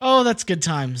that's good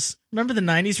times. Remember the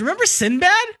 90s? Remember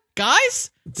Sinbad, guys?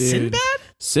 Dude,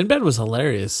 Sinbad was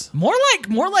hilarious. More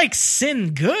like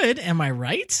Sin Good. Am I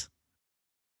right?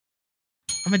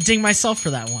 I'm gonna ding myself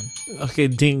for that one. Okay,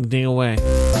 ding away.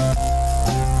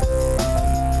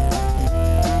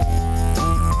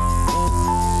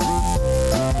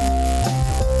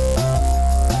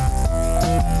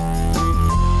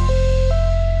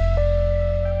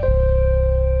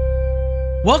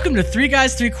 Welcome to Three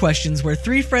Guys, Three Questions, where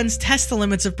three friends test the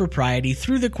limits of propriety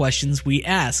through the questions we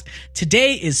ask.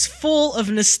 Today is full of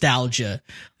nostalgia.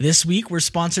 This week, we're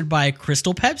sponsored by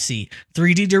Crystal Pepsi,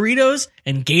 3D Doritos,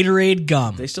 and Gatorade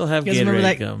Gum. They still have you guys Gatorade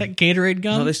remember gum. that Gatorade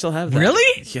Gum? No, they still have that.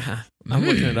 Really? Yeah. I'm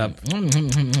looking it up.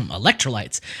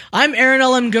 Electrolytes. I'm Aaron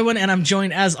L.M. Goodwin, and I'm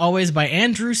joined, as always, by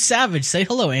Andrew Savage. Say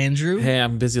hello, Andrew. Hey,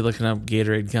 I'm busy looking up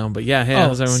Gatorade gum, but yeah, hey,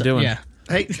 how's everyone doing? Yeah.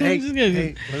 Hey,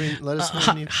 let us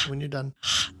know when you're done.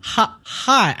 Hi.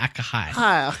 Hi.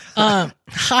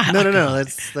 Hi. No,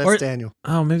 that's Daniel.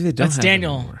 Oh, maybe they don't That's have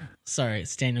Daniel. it anymore. Sorry,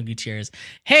 it's Daniel Gutierrez.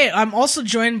 Hey, I'm also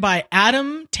joined by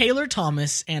Adam Taylor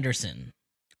Thomas Anderson.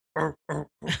 Can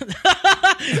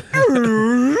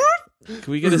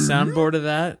we get a soundboard of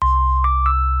that?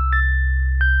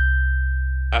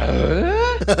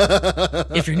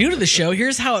 If you're new to the show,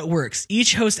 here's how it works.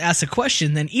 Each host asks a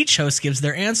question, then each host gives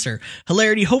their answer.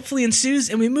 Hilarity hopefully ensues,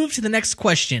 and we move to the next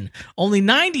question. Only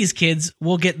 90s kids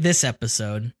will get this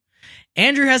episode.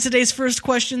 Andrew has today's first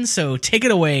question, so take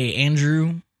it away,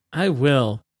 Andrew. I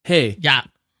will. Hey, Yeah.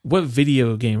 what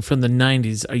video game from the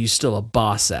 90s are you still a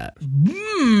boss at?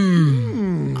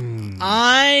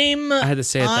 I had to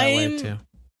say it that way, too.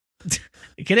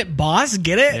 Get it, boss?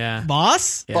 Get it? Yeah.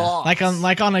 Boss? Yeah. Boss.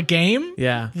 Like on a game?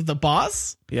 Yeah. The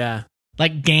boss? Yeah.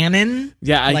 Like Ganon?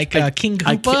 Yeah. King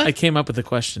Koopa? I came up with the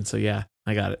question, so yeah,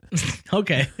 I got it.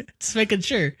 Okay. Just making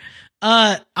sure.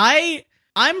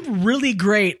 I'm really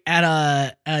great at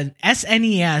an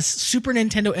SNES Super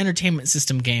Nintendo Entertainment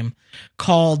System game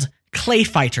called Clay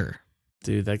Fighter.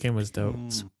 Dude, that game was dope.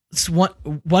 It's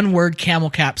one word, Camel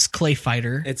Caps Clay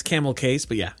Fighter. It's Camel Case,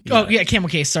 but yeah. Oh yeah, Camel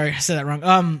Case. Sorry, I said that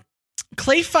wrong.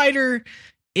 Clay Fighter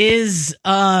is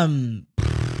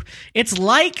it's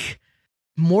like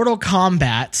Mortal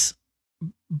Kombat,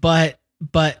 but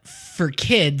for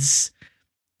kids.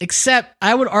 Except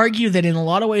I would argue that in a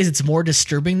lot of ways it's more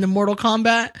disturbing than Mortal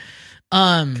Kombat.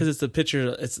 Because it's the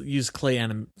picture, it's used clay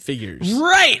figures.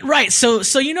 Right. So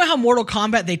you know how Mortal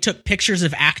Kombat, they took pictures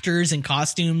of actors and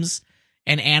costumes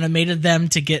and animated them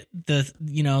to get that's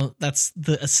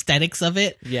the aesthetics of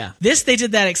it. Yeah. This, they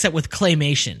did that except with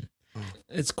claymation.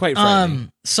 It's quite frightening.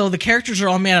 So the characters are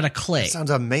all made out of clay. That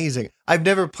sounds amazing. I've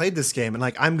never played this game, and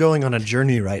I'm going on a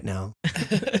journey right now.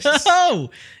 Oh,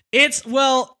 it's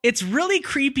really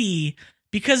creepy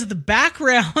because the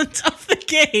background of the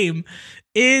game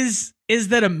is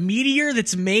that a meteor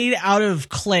that's made out of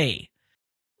clay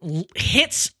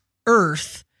hits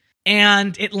Earth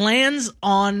and it lands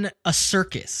on a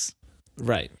circus.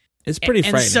 Right. It's pretty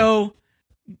frightening. And so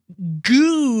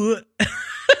goo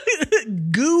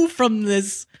from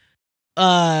this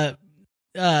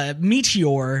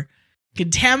meteor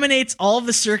contaminates all of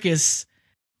the circus,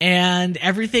 and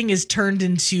everything is turned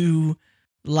into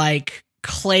like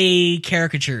clay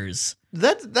caricatures.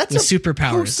 That's with a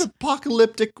superpowers.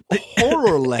 Post-apocalyptic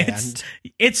horror land.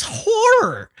 It's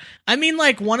horror. I mean,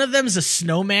 like, one of them is a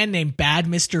snowman named Bad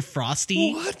Mr.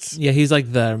 Frosty. What? Yeah, he's like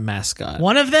the mascot.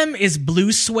 One of them is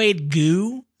Blue Suede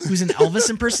Goo, who's an Elvis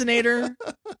impersonator.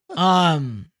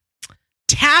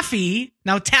 Taffy.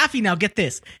 Now get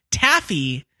this.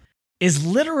 Taffy is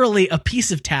literally a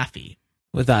piece of taffy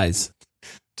With eyes.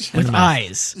 with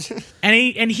eyes,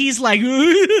 and he's like,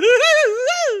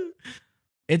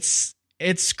 it's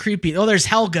creepy. Oh, there's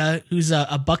Helga, who's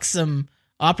a buxom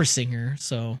opera singer.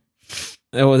 So,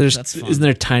 Oh, That's fun. isn't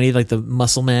there Tiny, like the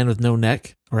muscle man with no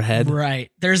neck or head?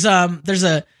 right. There's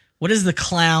what is the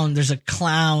clown? There's a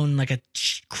clown, like a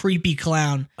creepy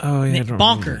clown. Oh yeah, I don't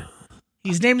Bonker. remember.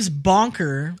 His name is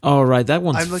Bonker. Oh right, that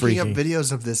one's I'm looking freaky. up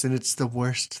videos of this, and it's the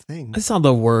worst thing. It's not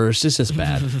the worst. It's just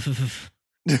bad.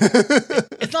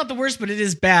 It's not the worst, but it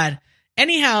is bad.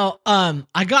 Anyhow,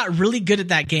 I got really good at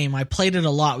that game. I played it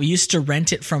a lot. We used to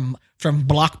rent it from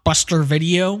Blockbuster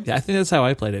Video. Yeah, I think that's how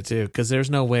I played it too. Because there's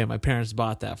no way my parents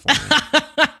bought that for me.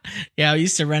 Yeah, I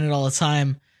used to rent it all the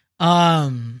time.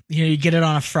 You get it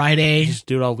on a Friday. Just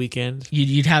do it all weekend.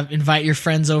 You'd invite your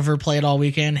friends over, play it all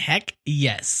weekend. Heck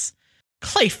yes.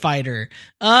 Clay Fighter.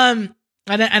 And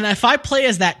if I play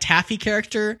as that Taffy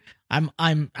character,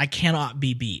 I cannot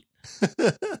be beat.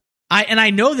 I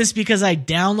know this because I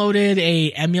downloaded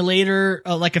a emulator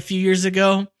like a few years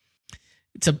ago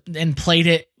and played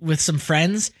it with some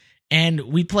friends, and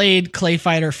we played Clay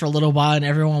Fighter for a little while, and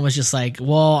everyone was just like,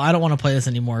 well, I don't want to play this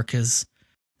anymore because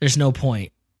there's no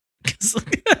point.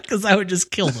 Because I would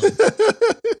just kill them.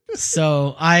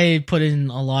 So I put in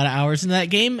a lot of hours into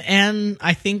that game, and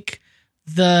I think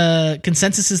the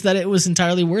consensus is that it was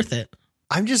entirely worth it.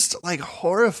 I'm just like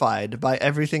horrified by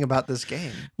everything about this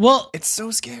game. Well, It's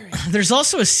so scary. there's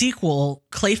also a sequel,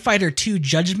 Clay Fighter 2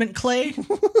 Judgment Clay.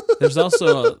 There was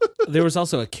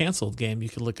also a canceled game you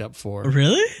could look up for.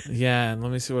 Really? Yeah, and let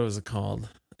me see, what was it called?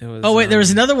 It was. Oh, wait, there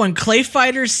was another one, Clay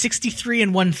Fighter 63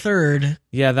 and 1/3.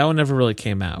 Yeah, that one never really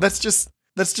came out. That's just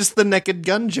the Naked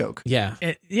Gun joke. Yeah.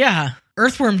 Yeah.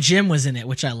 Earthworm Jim was in it,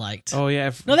 which I liked. Oh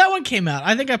yeah. No, that one came out.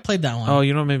 I think I played that one. Oh,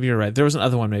 you know, maybe you're right. There was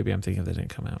another one. Maybe I'm thinking that didn't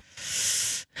come out.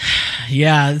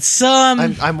 Yeah, it's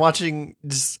I'm watching.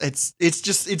 It's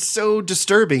so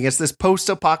disturbing. It's this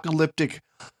post-apocalyptic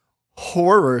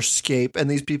horror-scape, and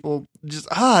these people just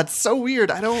it's so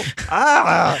weird. I don't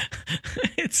I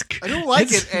don't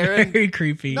like it, Aaron. Very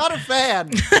creepy. Not a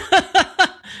fan.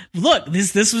 Look,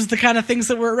 this was the kind of things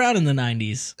that were around in the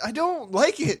 90s. I don't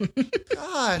like it.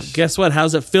 Gosh. Guess what?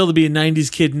 How's it feel to be a '90s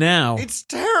kid now? It's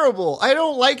terrible. I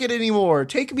don't like it anymore.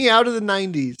 Take me out of the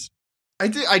 90s.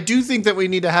 I do think that we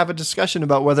need to have a discussion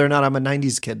about whether or not I'm a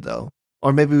 90s kid, though.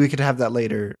 Or maybe we could have that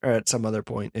later or at some other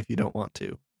point if you don't want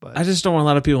to. But I just don't want a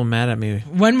lot of people mad at me.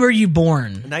 When were you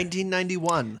born?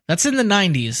 1991. That's in the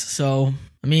 90s. So,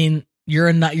 I mean, you're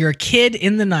a kid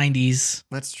in the 90s.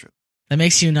 That's true. That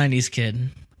makes you a 90s kid.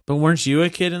 But weren't you a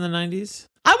kid in the '90s?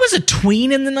 I was a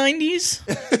tween in the 90s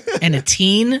and a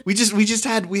teen. We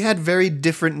had very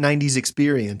different 90s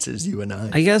experiences, you and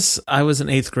I. I guess I was in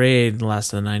 8th grade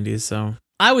last of the '90s, so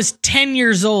I was 10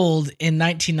 years old in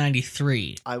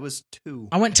 1993. I was 2.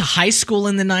 I went to high school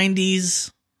in the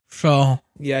 90s. So,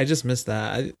 yeah, I just missed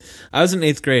that. I was in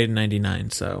 8th grade in '99,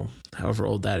 so however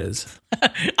old that is.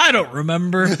 I don't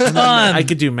remember. I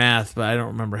could do math, but I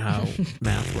don't remember how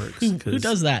math works. Who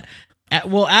does that?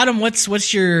 Well, Adam, what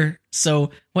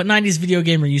 90s video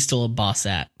game are you still a boss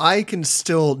at? I can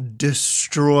still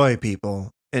destroy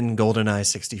people in GoldenEye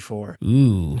 64.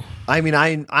 Ooh. I mean,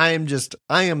 I am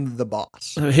the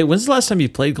boss. Hey, when's the last time you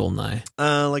played GoldenEye?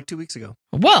 Like 2 weeks ago.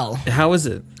 Well, How is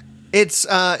it?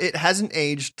 It hasn't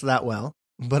aged that well,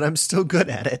 but I'm still good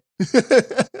at it.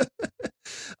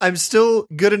 I'm still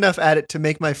good enough at it to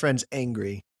make my friends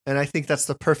angry. And I think that's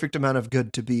the perfect amount of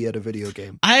good to be at a video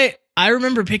game. I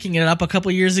remember picking it up a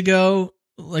couple years ago,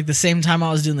 like the same time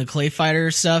I was doing the Clay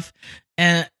Fighter stuff,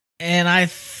 and I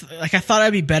thought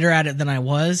I'd be better at it than I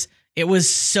was. It was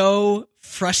so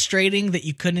frustrating that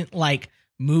you couldn't like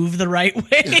move the right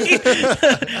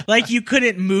way. Like you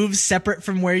couldn't move separate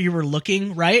from where you were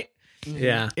looking, right?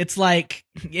 Yeah. It's like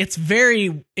it's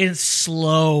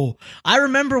slow. I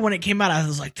remember when it came out, I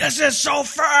was like, "This is so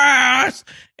fast,"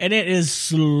 and it is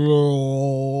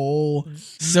slow.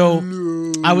 So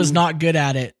I was not good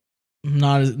at it.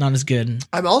 Not as good.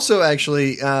 I'm also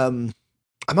actually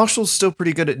still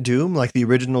pretty good at Doom, like the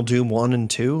original Doom 1 and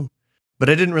 2. But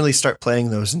I didn't really start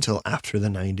playing those until after the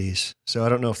 90s. So I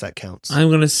don't know if that counts. I'm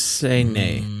going to say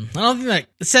nay. I don't think that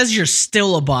it says you're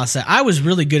still a boss at. I was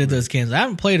really good at those games. I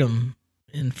haven't played them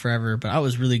in forever, but I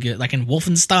was really good. Like in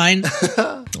Wolfenstein,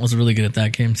 I was really good at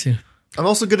that game too. I'm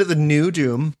also good at the new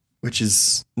Doom, which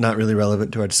is not really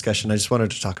relevant to our discussion. I just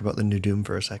wanted to talk about the new Doom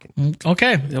for a second.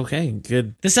 Okay. Okay,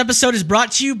 good. This episode is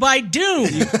brought to you by Doom.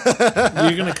 You're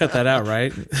going to cut that out,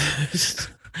 right?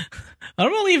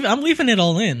 I'm leaving it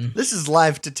all in. This is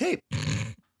live to tape.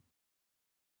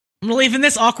 I'm leaving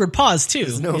this awkward pause too.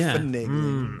 There's no Yeah.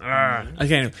 finagling.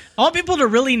 Okay. I want people to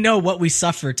really know what we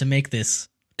suffer to make this.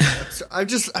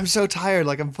 I'm so tired.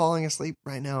 Like I'm falling asleep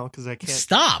right now because I can't.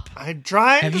 Stop. I'm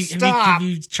trying to stop. Have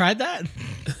you tried that?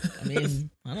 I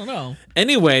mean, I don't know.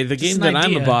 Anyway, the Just game an that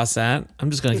I'm idea. a boss at, I'm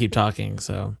just going to keep talking,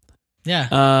 so.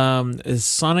 Yeah. Is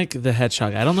Sonic the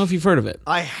Hedgehog. I don't know if you've heard of it.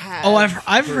 I have. Oh,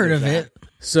 I've heard of that. it.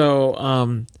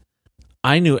 So,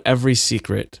 I knew every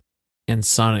secret in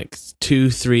Sonic 2,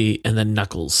 3, and then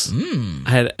Knuckles. Mm.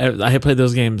 I had played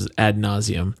those games ad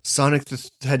nauseum. Sonic the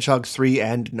Hedgehog 3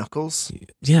 and Knuckles.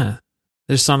 Yeah.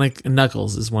 There's Sonic and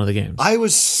Knuckles is one of the games. I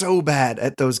was so bad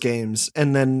at those games,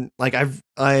 and then like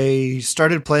I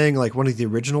started playing like one of the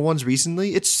original ones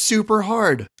recently. It's super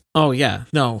hard. Oh, yeah.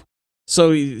 No.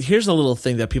 So here's a little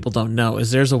thing that people don't know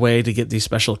is there's a way to get these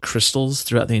special crystals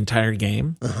throughout the entire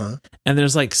game. Uh-huh. And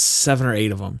there's like 7 or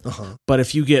 8 of them. Uh-huh. But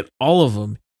if you get all of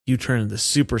them, you turn into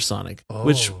Super Sonic,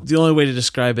 which Oh. the only way to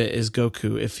describe it is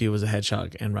Goku if he was a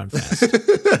hedgehog and run fast.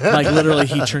 Like literally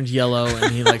he turned yellow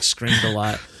and he like screamed a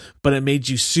lot, but it made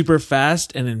you super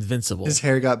fast and invincible. His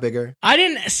hair got bigger. I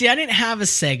didn't have a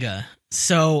Sega.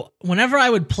 So whenever I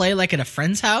would play like at a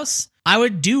friend's house, I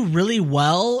would do really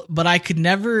well, but I could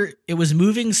never, it was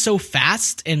moving so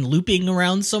fast and looping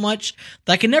around so much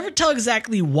that I could never tell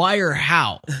exactly why or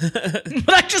how. But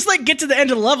I just like get to the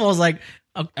end of the level. I was like,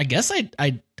 oh, I guess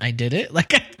I did it.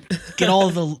 Like I get all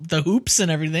the hoops and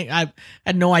everything. I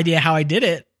had no idea how I did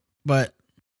it, but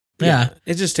yeah.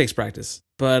 It just takes practice.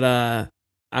 But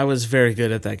I was very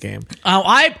good at that game. Oh,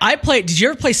 I played. Did you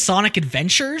ever play Sonic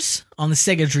Adventures on the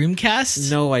Sega Dreamcast?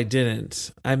 No, I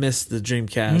didn't. I missed the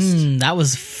Dreamcast. That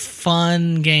was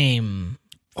fun game.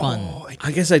 Fun. Oh,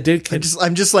 I guess I did.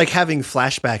 I'm just like having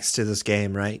flashbacks to this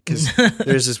game, right? Because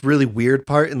there's this really weird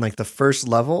part in like the first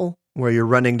level where you're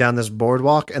running down this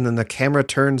boardwalk and then the camera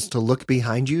turns to look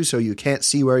behind you so you can't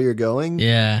see where you're going.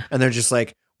 Yeah. And they're just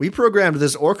like, we programmed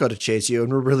this orca to chase you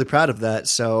and we're really proud of that.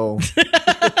 So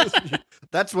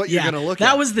that's what you're going to look at.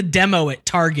 That was the demo at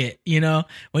Target, you know?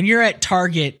 When you're at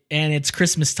Target and it's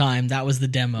Christmas time, that was the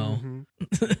demo.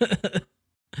 Mm-hmm.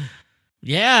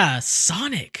 Yeah,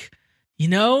 Sonic. You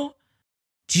know?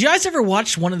 Did you guys ever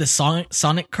watch one of the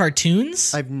Sonic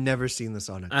cartoons? I've never seen the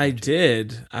Sonic. I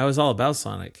did. I was all about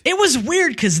Sonic. It was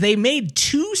weird because they made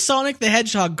 2 Sonic the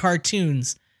Hedgehog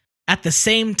cartoons at the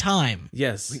same time.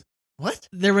 Yes. Wait, what?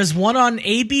 There was one on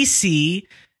ABC,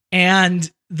 and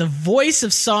the voice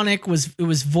of Sonic was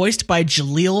voiced by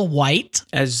Jaleel White.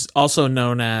 As also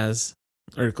known as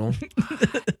Urkel.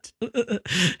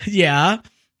 Yeah.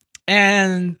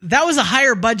 And that was a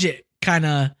higher budget kind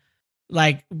of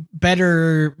like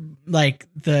better, like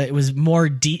it was more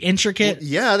intricate. Well,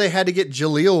 yeah, they had to get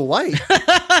Jaleel White.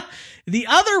 The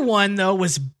other one though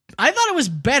I thought it was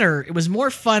better. It was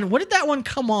more fun. What did that one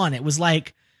come on? It was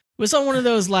on one of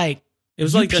those like It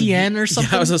was UPN like or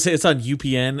something. Yeah, I was gonna say it's on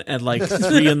UPN at like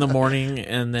 3 in the morning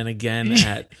and then again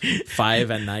at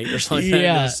 5 at night or something like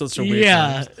that. It was such a weird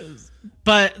time.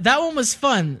 But that one was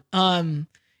fun.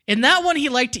 In that one, he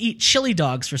liked to eat chili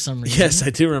dogs for some reason. Yes, I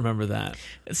do remember that.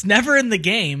 It's never in the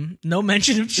game. No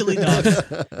mention of chili dogs.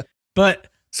 But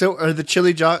so are the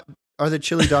chili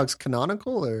dogs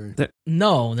canonical or?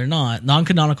 No, they're not.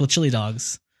 Non-canonical chili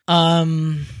dogs.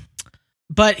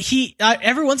 But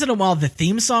every once in a while, the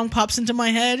theme song pops into my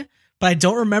head, but I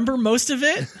don't remember most of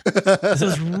it. This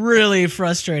is really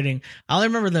frustrating. I only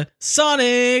remember the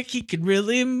Sonic, he can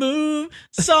really move.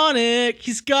 Sonic,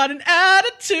 he's got an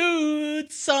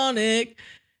attitude. Sonic,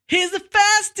 he's the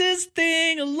fastest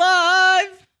thing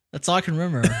alive. That's all I can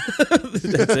remember.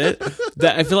 That's it?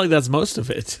 I feel like that's most of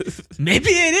it. Maybe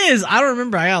it is. I don't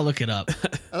remember. I gotta look it up.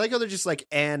 I like how they're just like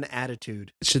an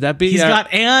attitude. Should that be? He's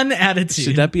got an attitude.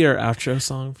 Should that be our outro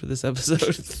song for this episode?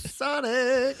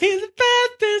 Sonic, he's the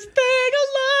fastest thing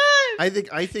alive. I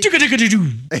think I think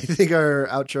our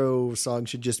outro song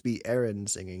should just be Aaron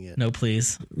singing it. No,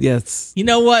 please. Yes. You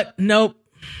know what? Nope.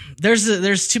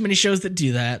 There's too many shows that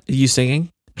do that. Are you singing?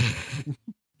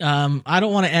 I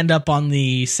don't want to end up on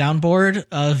the soundboard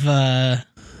of the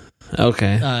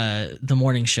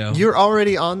morning show. You're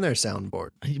already on their soundboard.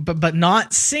 But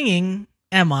not singing,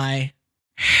 am I?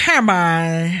 Am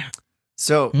I?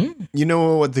 So, you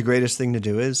know what the greatest thing to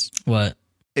do is? What?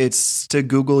 It's to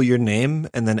Google your name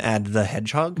and then add the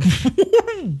hedgehog.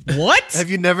 What?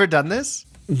 Have you never done this?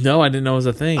 No, I didn't know it was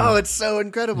a thing. Oh, it's so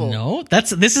incredible. No,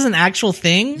 this is an actual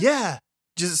thing? Yeah.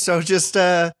 Just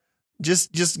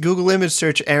Google image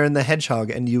search Aaron the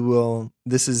Hedgehog and you will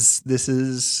this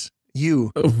is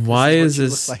you. Why is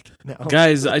this like now.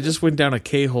 Guys, I just went down a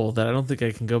K-hole that I don't think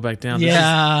I can go back down.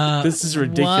 Yeah. This is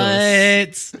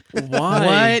ridiculous. What?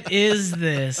 Why? What is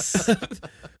this?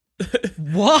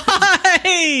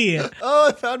 Why? Oh,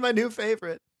 I found my new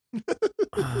favorite.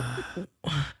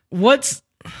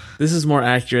 This is more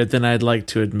accurate than I'd like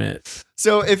to admit.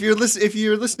 So if you're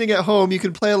listening at home, you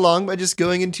can play along by just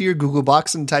going into your Google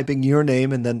box and typing your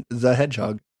name and then the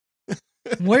hedgehog.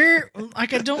 Where?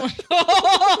 Like I don't.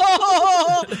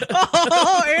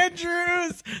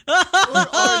 Andrews. Or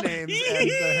our names and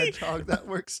the hedgehog. That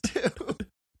works too.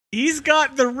 He's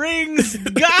got the rings.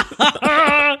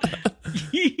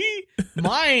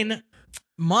 Mine.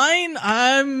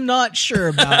 I'm not sure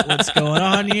about what's going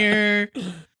on here.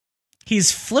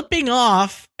 He's flipping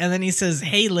off, and then he says,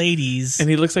 "Hey, ladies," and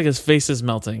he looks like his face is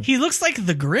melting. He looks like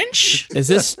the Grinch. Is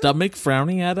his stomach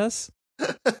frowning at us?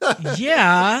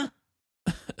 Yeah.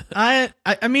 I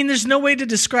mean, there's no way to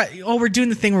describe. Oh, we're doing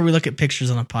the thing where we look at pictures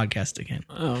on a podcast again.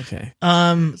 Oh, okay.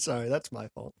 Sorry, that's my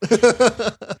fault.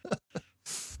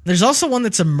 There's also one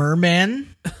that's a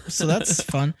merman, so that's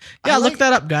fun. Yeah, look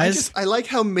that up, guys. I like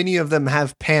how many of them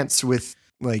have pants with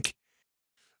like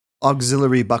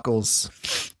auxiliary buckles.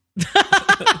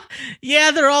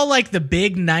 Yeah, they're all like the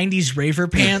big 90s raver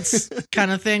pants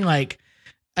kind of thing. Like,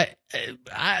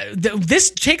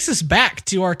 this takes us back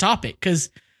to our topic because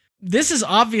this is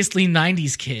obviously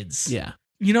 90s kids. Yeah.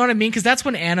 You know what I mean? Because that's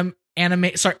when anime.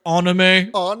 Anime.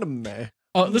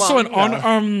 Oh, this is when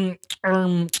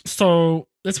so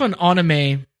that's when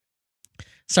anime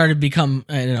started to become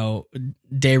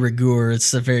de rigueur.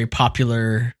 It's a very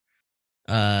popular,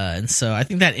 and so I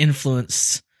think that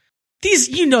influenced these.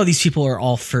 These people are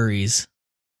all furries.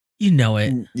 You know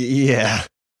it. Yeah.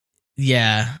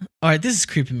 Yeah. All right. This is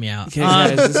creeping me out. Okay,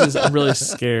 guys, I'm really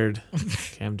scared.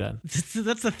 Okay, I'm done.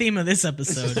 That's the theme of this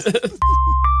episode.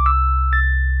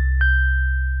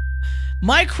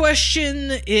 My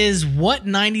question is, what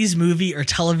 90s movie or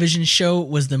television show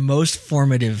was the most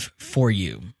formative for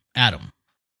you? Adam.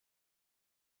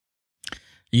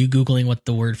 Are you Googling what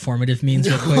the word formative means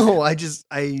real quick?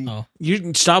 No,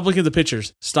 You stop looking at the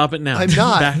pictures. Stop it now. I'm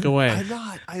not. Back away. I'm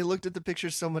not. I looked at the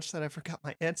pictures so much that I forgot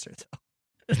my answer, though.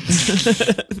 I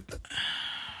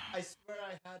swear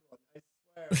I had one.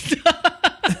 I swear.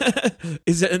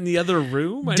 Is it in the other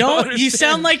room? Don't you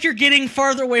sound like you're getting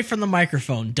farther away from the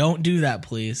microphone. Don't do that,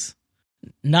 please.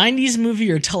 90s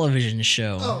movie or television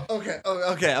show? Oh, okay.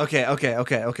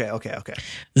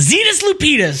 Zetus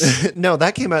Lupidus. No,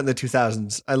 that came out in the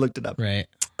 2000s. I looked it up. Right.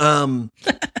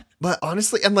 But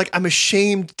honestly, I'm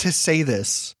ashamed to say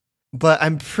this, but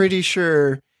I'm pretty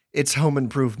sure it's Home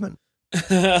Improvement.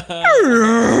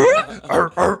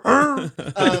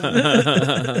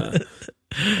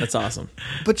 That's awesome.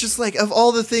 But just like of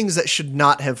all the things that should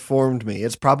not have formed me,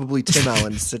 it's probably Tim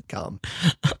Allen's sitcom.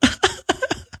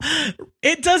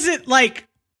 It doesn't like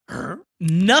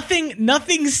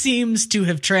nothing seems to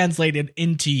have translated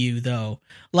into you though.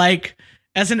 Like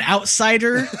as an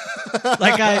outsider,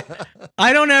 like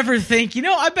I don't ever think,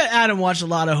 I bet Adam watched a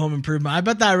lot of Home Improvement. I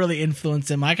bet that really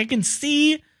influenced him. Like I can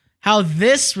see how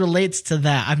this relates to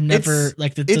that. I've never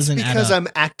that doesn't add up. It's because I'm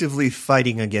actively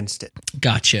fighting against it.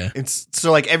 Gotcha. It's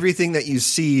so like everything that you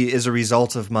see is a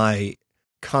result of my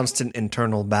constant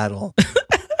internal battle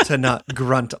to not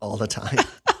grunt all the time.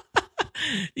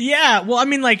 Yeah, well, I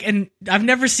mean, and I've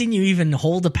never seen you even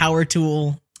hold a power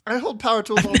tool. I hold power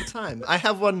tools all the time. I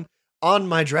have one on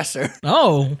my dresser.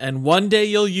 Oh, and one day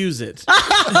you'll use it.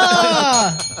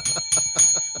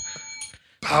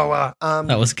 Power.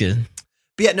 That was good.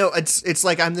 But yeah, no, it's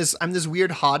like I'm this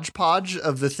weird hodgepodge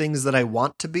of the things that I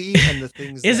want to be and the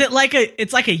things.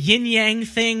 It's like a yin yang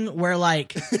thing where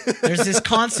like there's this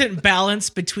constant balance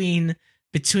between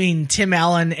Tim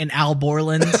Allen and Al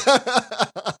Borland.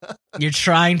 You're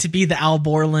trying to be the Al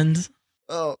Borland.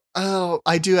 Oh,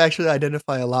 I do actually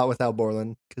identify a lot with Al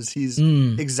Borland because he's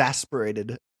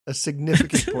exasperated a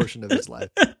significant portion of his life.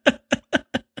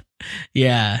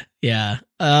 Yeah.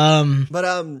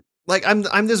 But like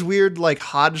I'm this weird like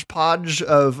hodgepodge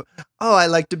of I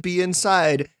like to be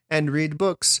inside and read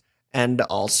books, and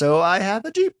also I have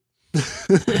a Jeep.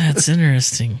 That's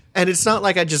interesting. And it's not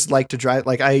like I just like to drive.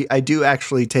 Like I do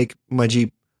actually take my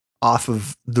Jeep off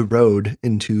of the road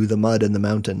into the mud and the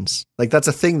mountains. Like that's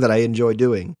a thing that I enjoy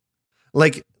doing.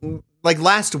 Like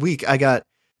last week I got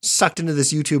sucked into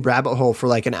this YouTube rabbit hole for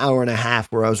like an hour and a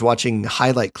half where I was watching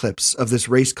highlight clips of this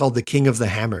race called the King of the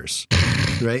Hammers.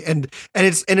 Right. And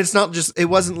it's not just, it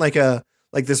wasn't like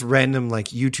this random like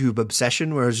YouTube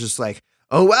obsession where it's just like,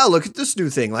 oh wow, look at this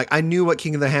new thing. Like I knew what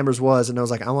King of the Hammers was and I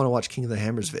was like, I want to watch King of the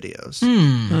Hammers videos.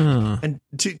 And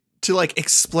to like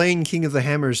explain King of the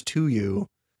Hammers to you,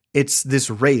 it's this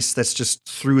race that's just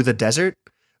through the desert.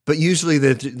 But usually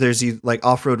there's like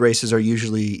off-road races are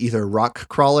usually either rock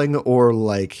crawling or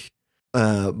like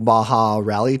Baja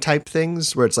rally type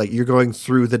things where it's like you're going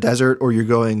through the desert or you're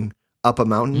going up a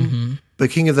mountain. Mm-hmm.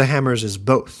 But King of the Hammers is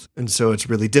both. And so it's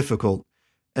really difficult.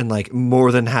 And like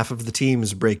more than half of the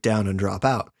teams break down and drop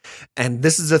out. And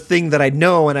this is a thing that I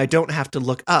know and I don't have to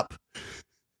look up.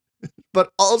 But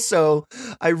also,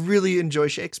 I really enjoy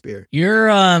Shakespeare. You're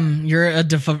a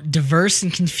diverse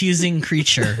and confusing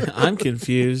creature. I'm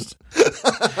confused.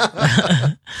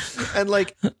 And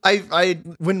like I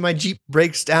when my Jeep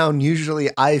breaks down, usually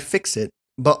I fix it.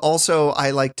 But also,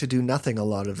 I like to do nothing a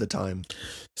lot of the time.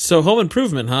 So Home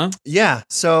Improvement, huh? Yeah.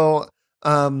 So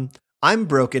I'm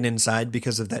broken inside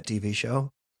because of that TV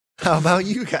show. How about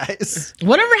you guys?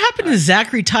 Whatever happened to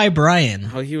Zachary Ty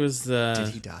Bryan? Oh, he was the... Did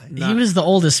he die? He was the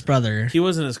oldest brother. He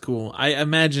wasn't as cool. I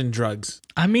imagine drugs.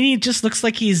 I mean, he just looks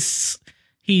like he's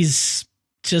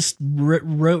just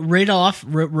ridden off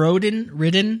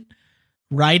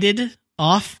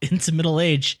into middle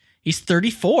age. He's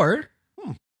 34.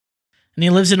 And he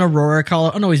lives in Aurora,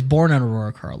 Colorado. Oh, no, he's born in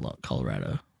Aurora,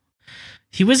 Colorado.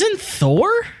 He was in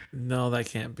Thor? No, that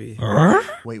can't be.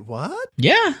 Wait, what?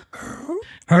 Yeah.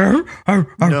 No.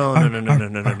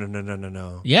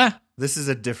 Yeah. This is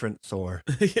a different Thor.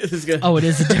 This guy- Oh, it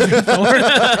is a different Thor.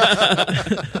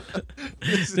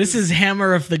 This is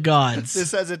Hammer of the Gods.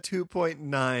 This has a 2.9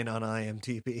 on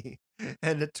IMDb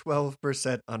and a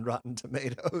 12% on Rotten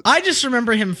Tomatoes. I just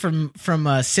remember him from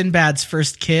Sinbad's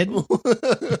First Kid.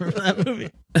 Remember that movie?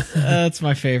 That's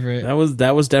my favorite.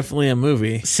 that was definitely a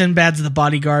movie. Sinbad's the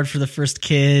bodyguard for the first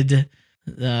kid.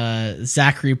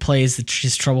 Zachary plays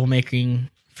his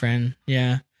troublemaking friend.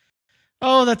 Yeah.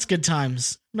 Oh, that's good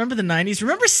times. Remember the 90s?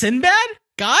 Remember Sinbad,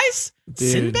 guys? Dude.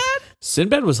 Sinbad?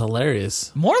 Sinbad was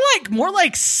hilarious. More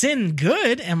like Sin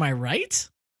Good. Am I right?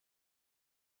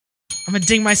 I'm gonna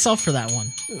ding myself for that one.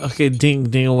 Okay,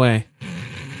 ding away.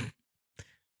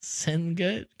 Sin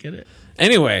Good, get it?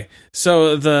 Anyway,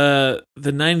 so the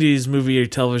 90s movie or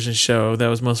television show that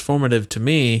was most formative to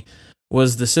me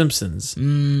was The Simpsons.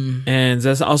 And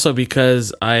that's also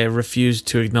because I refused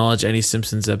to acknowledge any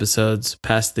Simpsons episodes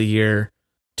past the year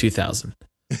 2000.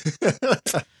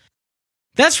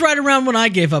 That's right around when I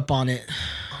gave up on it.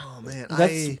 Oh man,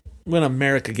 That's when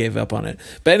America gave up on it.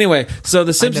 But anyway, so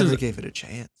The I Simpsons. never gave it a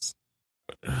chance.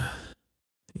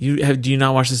 Do you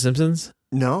not watch The Simpsons?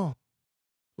 No.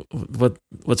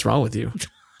 What's wrong with you?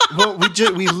 Well,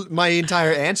 my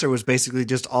entire answer was basically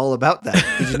just all about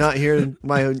that. Did you not hear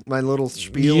my little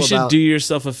spiel? You should about... do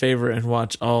yourself a favor and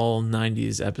watch all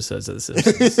 90s episodes of The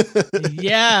Simpsons.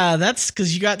 Yeah, that's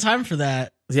because you got time for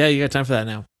that. Yeah, you got time for that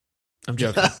now. I'm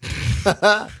joking.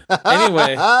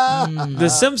 Anyway, The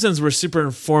Simpsons were super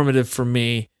informative for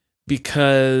me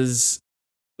because,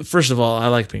 first of all, I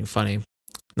like being funny.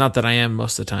 Not that I am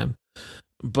most of the time,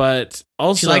 but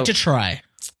also You like to try.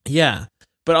 Yeah,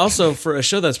 but also for a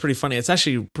show that's pretty funny, it's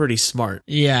actually pretty smart.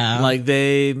 Yeah.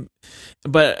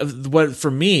 But what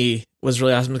for me was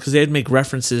really awesome because they'd make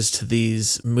references to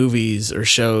these movies or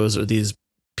shows or these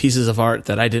pieces of art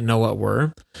that I didn't know what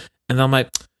were. And I'm like,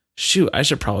 shoot, I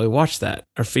should probably watch that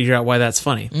or figure out why that's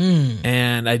funny.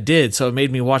 And I did. So it made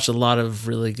me watch a lot of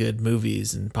really good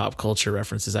movies and pop culture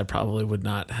references I probably would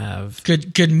not have.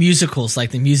 Good musicals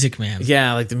like The Music Man.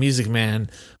 Yeah, like The Music Man.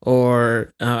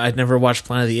 Or I'd never watched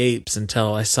Planet of the Apes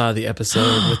until I saw the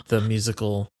episode with the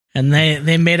musical. And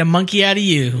they made a monkey out of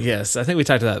you. Yes, I think we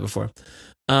talked about that before.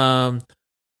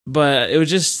 But it was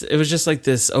just like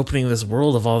this opening this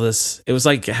world of all this. It was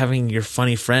like having your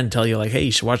funny friend tell you like, hey,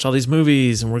 you should watch all these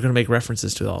movies and we're going to make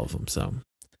references to all of them. So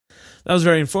that was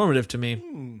very informative to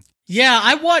me. Yeah,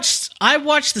 I watched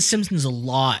The Simpsons a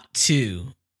lot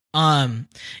too.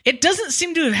 It doesn't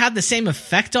seem to have had the same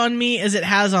effect on me as it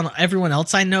has on everyone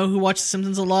else I know who watches The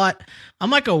Simpsons a lot. I'm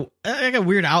like a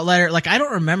weird outlier. Like I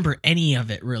don't remember any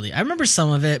of it really. I remember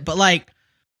some of it, but like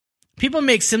people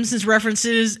make Simpsons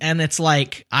references and it's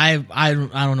like I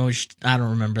don't know. I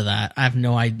don't remember that. I have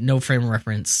no frame of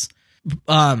reference.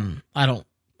 I don't.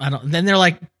 Then they're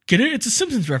like, get it? It's a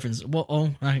Simpsons reference.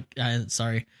 Well, I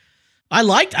sorry. I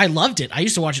loved it. I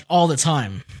used to watch it all the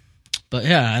time. But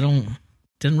yeah,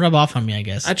 didn't rub off on me, I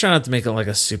guess. I try not to make like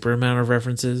a super amount of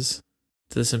references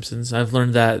to The Simpsons. I've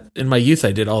learned that in my youth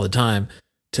I did all the time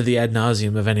to the ad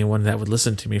nauseum of anyone that would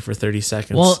listen to me for 30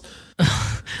 seconds. Well,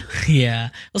 yeah.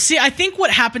 Well, see, I think what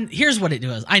happened, here's what it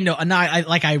was. I know, and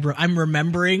I'm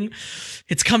remembering.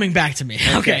 It's coming back to me.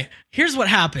 Okay. Here's what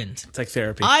happened. It's like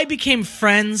therapy. I became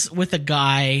friends with a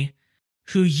guy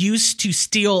who used to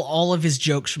steal all of his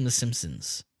jokes from The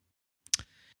Simpsons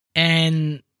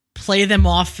and play them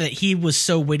off that he was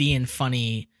so witty and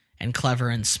funny and clever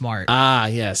and smart. Ah,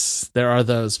 yes. There are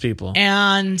those people.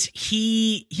 And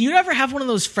you ever have one of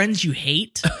those friends you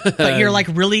hate, but you're like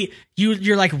really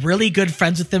good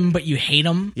friends with them, but you hate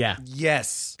them? Yeah.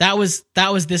 Yes. That was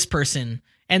this person.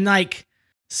 And like,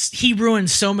 he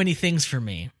ruined so many things for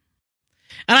me.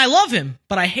 And I love him,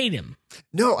 but I hate him.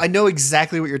 No, I know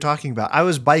exactly what you're talking about. I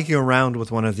was biking around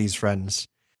with one of these friends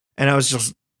and I was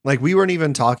just like, we weren't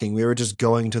even talking. We were just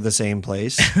going to the same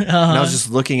place. And I was just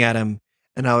looking at him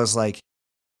and I was like,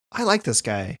 I like this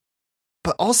guy.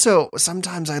 But also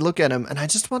sometimes I look at him and I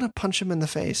just want to punch him in the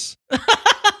face.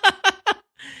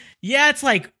 Yeah, it's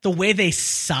like the way they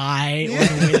sigh or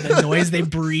the noise they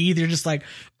breathe. You're just like,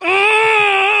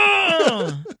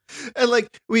 oh! And like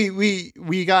we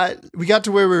got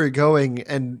to where we were going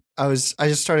and I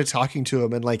just started talking to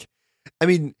him and like, I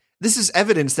mean, this is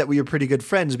evidence that we were pretty good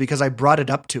friends because I brought it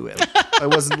up to him. I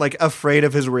wasn't like afraid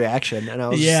of his reaction. And I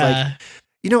was just like,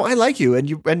 I like you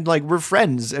and like we're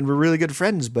friends and we're really good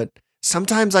friends, but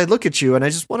sometimes I look at you and I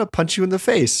just want to punch you in the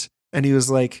face. And he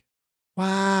was like,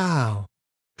 wow.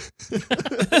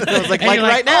 I was like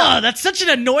right now. Oh, that's such an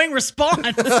annoying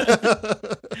response.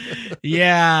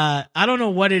 Yeah, I don't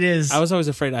know what it is. I was always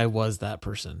afraid I was that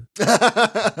person.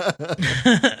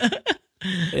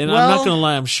 And I'm Well- not going to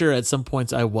lie, I'm sure at some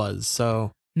points I was.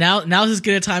 So Now's as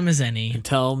good a time as any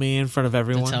tell me in front of to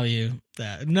everyone. tell you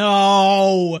that.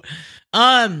 No,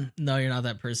 you're not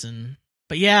that person.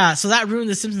 But yeah, so that ruined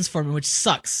The Simpsons for me, which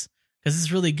sucks because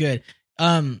it's really good.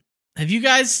 Have you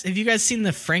guys seen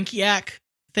the Frankiac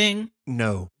thing?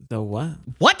 No. The what?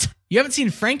 What? You haven't seen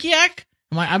Frankiac?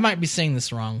 I might be saying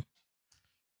this wrong.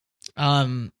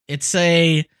 It's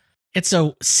a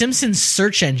Simpsons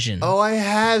search engine. Oh, I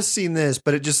have seen this,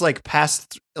 but it just like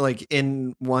passed like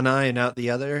in one eye and out the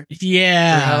other.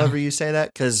 Yeah. Or however you say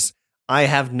that, because I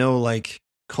have no like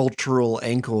cultural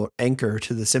anchor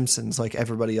to The Simpsons like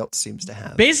everybody else seems to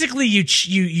have. Basically,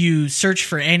 you search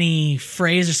for any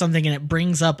phrase or something, and it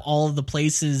brings up all of the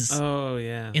places Oh,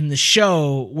 yeah. in the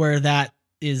show where that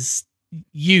is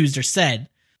used or said.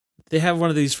 They have one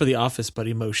of these for The Office, but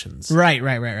emotions.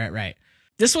 Right.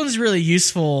 This one's really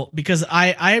useful because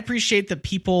I appreciate that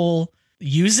people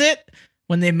use it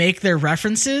when they make their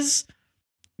references,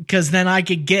 because then I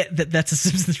could get that that's a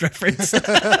Simpsons reference.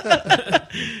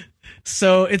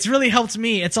 So it's really helped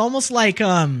me. It's almost like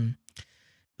a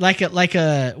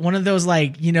one of those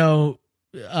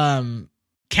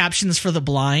captions for the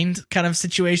blind kind of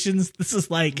situations. This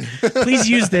is like, please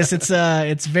use this.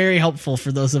 It's very helpful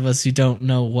for those of us who don't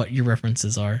know what your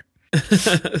references are.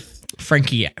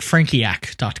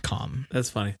 Frankiac.com. That's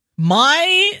funny.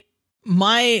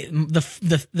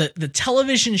 The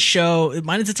television show,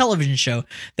 mine is a television show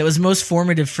that was most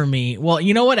formative for me. Well,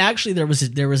 you know what? Actually, there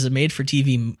was a made for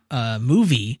TV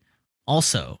movie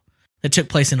also that took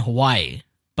place in Hawaii,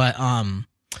 but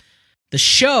the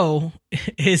show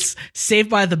is Saved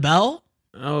by the Bell.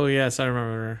 Oh, yes, I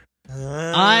remember.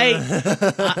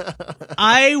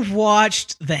 I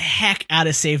watched the heck out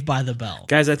of Saved by the Bell.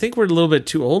 Guys, I think we're a little bit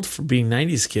too old for being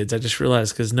 90s kids. I just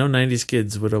realized, because no 90s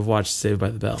kids would have watched Saved by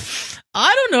the Bell.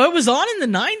 I don't know. It was on in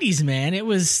the 90s, man. It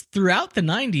was throughout the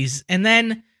 90s. And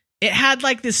then it had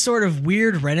like this sort of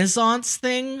weird Renaissance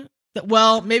thing that,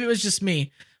 well, maybe it was just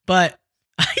me, but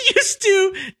I used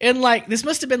to, and like, this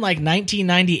must have been like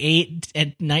 1998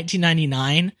 and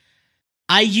 1999.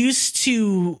 I used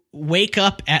to wake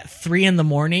up at 3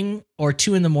 a.m. or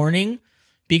 2 a.m.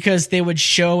 because they would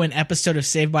show an episode of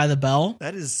Saved by the Bell.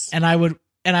 That is, and I would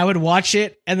watch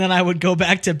it, and then I would go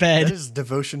back to bed. that is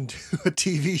devotion to a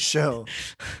TV show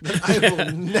that I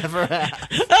will never have.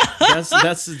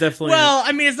 That's definitely... Well,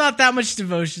 I mean, it's not that much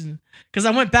devotion because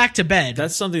I went back to bed.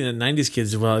 That's something that 90s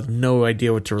kids will have no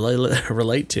idea what to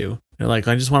relate to. They're like,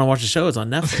 I just want to watch a show. It's on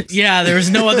Netflix. Yeah, there was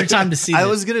no other time to see I it.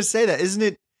 was going to say that, isn't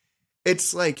it?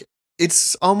 It's like,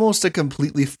 it's almost a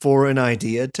completely foreign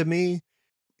idea to me,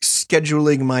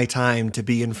 scheduling my time to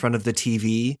be in front of the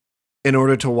TV in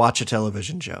order to watch a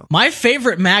television show. My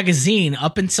favorite magazine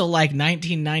up until like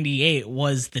 1998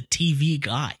 was the TV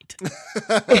Guide.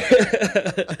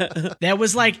 That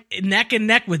was like neck and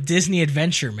neck with Disney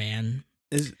Adventure, man.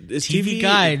 Is TV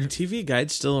Guide. TV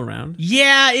Guide still around?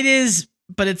 Yeah, it is,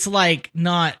 but it's like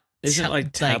not. Isn't it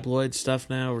like tabloid stuff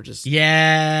now, or just...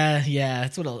 Yeah,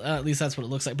 that's what at least that's what it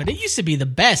looks like. But it used to be the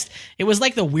best. It was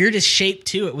like the weirdest shape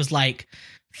too. It was like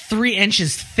 3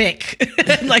 inches thick,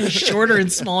 and like shorter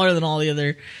and smaller than all the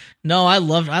other. No, I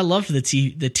loved the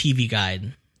TV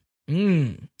Guide.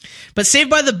 But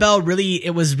Saved by the Bell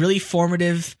it was really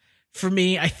formative for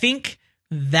me. I think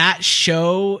that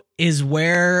show is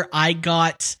where I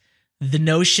got the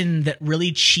notion that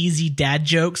really cheesy dad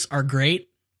jokes are great.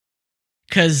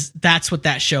 Because that's what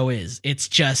that show is. It's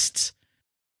just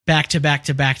back to back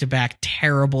to back to back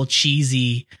terrible,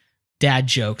 cheesy dad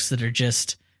jokes that are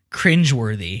just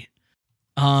cringeworthy.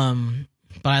 But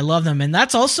I love them. And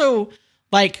that's also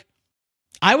like,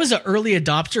 I was an early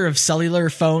adopter of cellular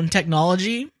phone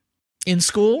technology in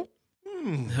school.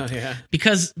 Oh, yeah.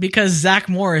 Because Zach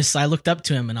Morris, I looked up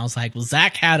to him and I was like, well,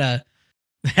 Zach had a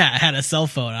cell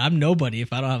phone. I'm nobody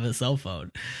if I don't have a cell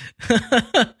phone.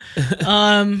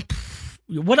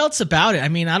 What else about it? I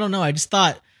mean, I don't know. I just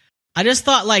thought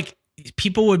like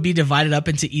people would be divided up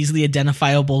into easily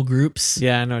identifiable groups.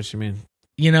 Yeah, I know what you mean.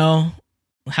 You know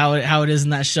how it is in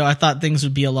that show. I thought things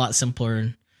would be a lot simpler,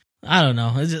 and I don't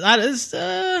know.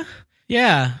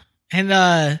 Yeah.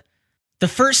 And the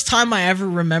first time I ever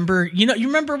remember, you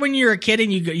remember when you were a kid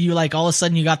and you like all of a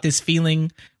sudden you got this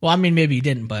feeling. Well, I mean, maybe you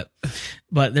didn't, but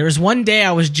there was one day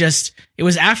it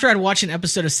was after I'd watched an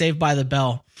episode of Saved by the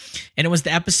Bell, and it was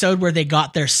the episode where they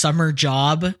got their summer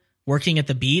job working at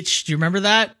the beach. Do you remember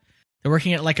that? They're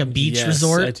working at like a beach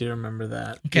resort. I do remember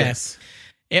that. Okay. Yes.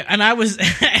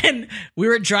 And we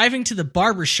were driving to the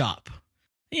barber shop.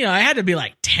 I had to be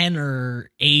like 10 or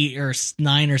 8 or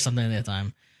 9 or something at that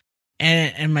time.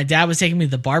 And my dad was taking me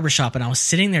to the barbershop, and I was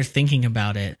sitting there thinking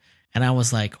about it, and I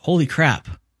was like, holy crap,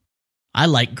 I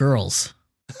like girls.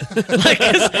 Like,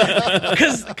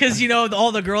 because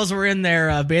all the girls were in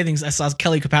their bathing. I saw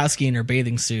Kelly Kapowski in her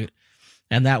bathing suit,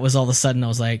 and that was all of a sudden I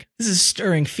was like, this is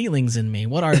stirring feelings in me.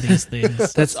 What are these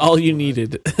things? That's all you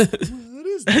needed. What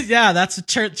is this? Yeah, that's a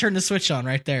turn the switch on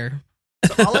right there.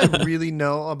 So all I really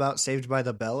know about Saved by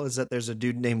the Bell is that there's a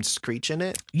dude named Screech in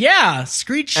it. Yeah,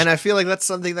 Screech. And I feel like that's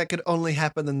something that could only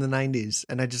happen in the 90s.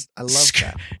 And I love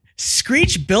that.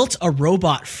 Screech built a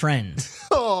robot friend.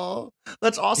 Oh,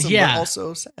 that's awesome, Yeah. but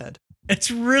also sad.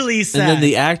 It's really sad. And then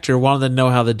the actor wanted to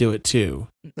know how to do it too,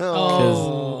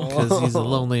 Oh. because he's a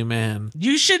lonely man.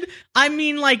 You should,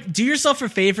 do yourself a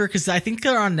favor, because I think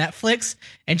they're on Netflix,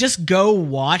 and just go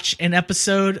watch an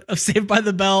episode of Saved by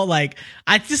the Bell. Like,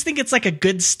 I just think it's like a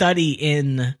good study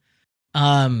in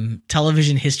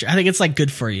television history. I think it's like good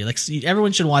for you. Like,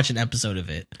 everyone should watch an episode of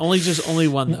it. Only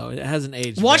one though. It hasn't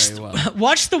aged very well.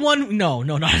 Watch the one. No,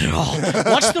 not at all.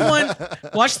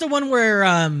 Watch the one where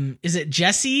is it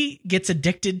Jesse gets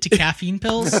addicted to caffeine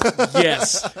pills?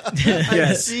 Yes.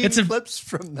 Yes. Seen It's a- clips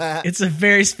from that. It's a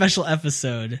very special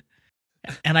episode,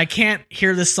 and I can't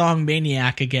hear the song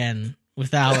Maniac again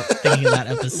without thinking of that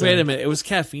episode. Wait a minute. It was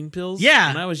caffeine pills? Yeah.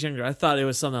 When I was younger, I thought it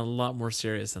was something a lot more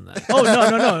serious than that. Oh,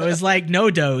 no. It was like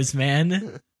no dose,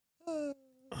 man. Oh,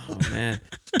 man.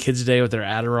 Kids today with their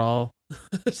Adderall.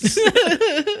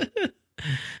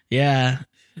 Yeah.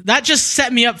 That just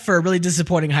set me up for a really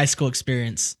disappointing high school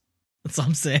experience. That's all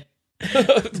I'm saying.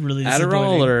 Really disappointing.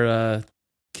 Adderall or Oh,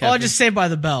 caffeine? just Saved by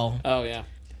the Bell. Oh, yeah.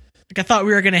 Like, I thought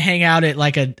we were going to hang out at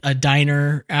like a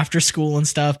diner after school and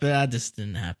stuff, but that just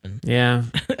didn't happen. Yeah.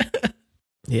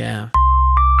 Yeah.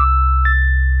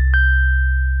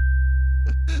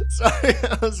 Sorry,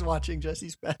 I was watching Jesse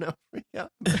Spano freak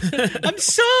out. I'm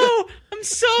so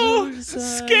scared. I'm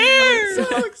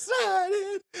so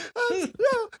excited. I'm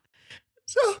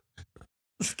so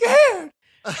scared.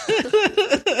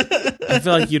 I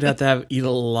feel like you'd have to eat a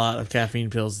lot of caffeine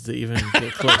pills to even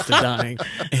get close to dying.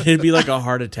 And it'd be like a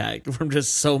heart attack from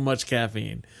just so much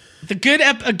caffeine. A good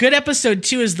episode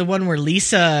too is the one where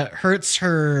Lisa hurts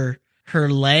her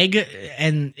leg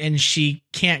and she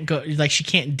can't go, like she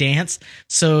can't dance,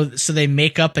 so they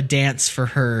make up a dance for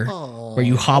her where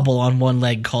you hobble on one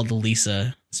leg called the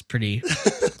Lisa. It's pretty.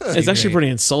 It's actually pretty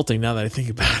insulting now that I think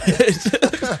about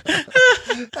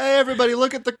it. Hey, everybody,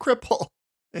 look at the cripple.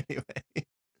 Anyway.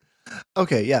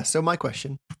 Okay, yeah, so my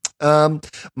question.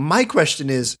 My question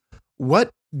is, what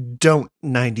don't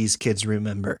 90s kids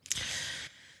remember?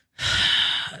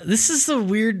 This is a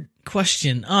weird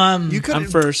question. You could I'm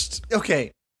first.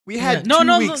 Okay, we had Yeah.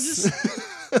 No, 2 weeks.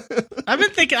 I've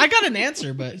been thinking. I got an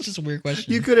answer, but it's just a weird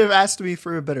question. You could have asked me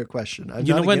for a better question. I'm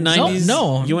You know not what against 90s? it.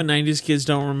 No. You know what 90s kids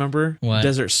don't remember? What?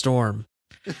 Desert Storm.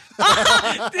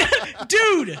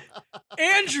 Dude,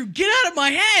 Andrew, get out of my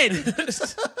head.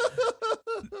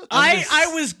 I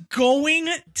was going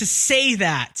to say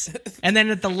that, and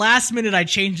then at the last minute I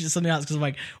changed it to something else because I'm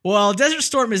like, well, Desert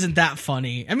Storm isn't that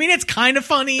funny. I mean, it's kind of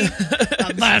funny,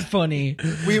 not that funny.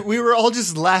 We were all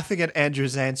just laughing at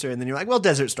Andrew's answer, and then you're like, well,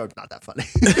 Desert Storm's not that funny.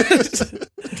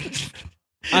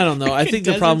 I don't know. I think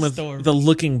the Desert problem with Storm. the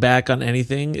looking back on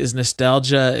anything is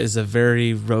nostalgia is a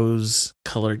very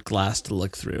rose-colored glass to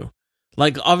look through.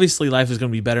 Like, obviously, life is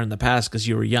going to be better in the past because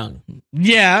you were young.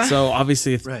 Yeah. So,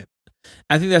 obviously, Right.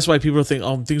 I think that's why people think,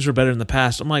 oh, things were better in the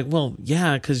past. I'm like, well,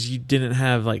 yeah, because you didn't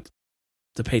have, like,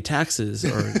 to pay taxes or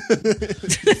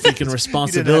freaking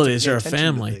responsibilities or a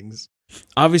family.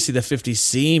 Obviously, the 50s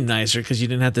seemed nicer because you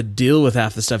didn't have to deal with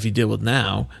half the stuff you deal with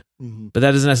now. Mm-hmm. But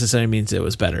that doesn't necessarily mean it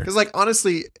was better. Because, like,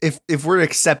 honestly, if we're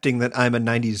accepting that I'm a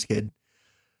 90s kid,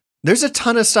 there's a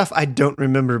ton of stuff I don't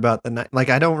remember about the night. Like,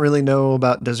 I don't really know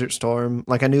about Desert Storm.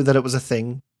 Like, I knew that it was a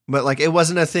thing, but, like, it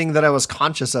wasn't a thing that I was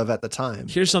conscious of at the time.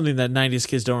 Here's something that 90s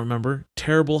kids don't remember.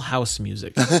 Terrible house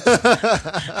music.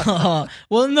 Well,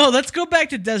 no, let's go back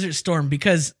to Desert Storm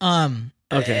because,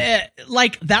 Okay.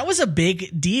 like, that was a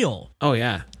big deal. Oh,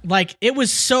 yeah. Like, it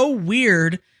was so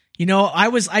weird. You know,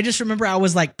 I just remember I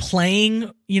was like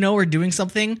playing, or doing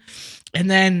something. And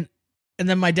then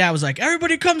my dad was like,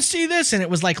 everybody come see this. And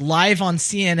it was like live on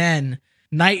CNN,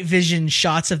 night vision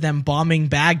shots of them bombing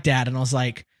Baghdad. And I was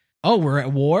like, oh, we're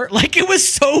at war. Like, it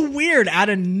was so weird out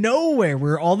of nowhere.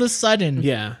 We're all of a sudden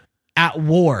Yeah. at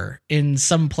war in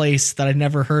some place that I'd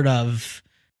never heard of.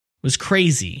 It was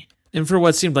crazy. And for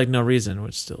what seemed like no reason,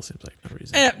 which still seems like no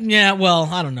reason. Yeah, well,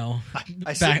 I don't know.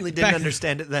 I certainly didn't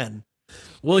understand it then.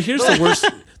 Well, here's the worst.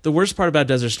 The worst part about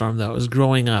Desert Storm, though, is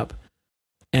growing up,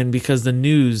 and because the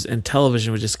news and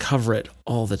television would just cover it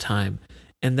all the time,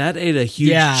 and that ate a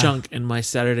huge chunk in my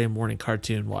Saturday morning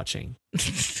cartoon watching.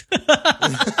 It's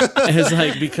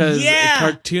like because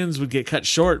cartoons would get cut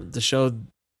short to show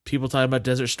people talking about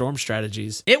Desert Storm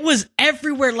strategies. It was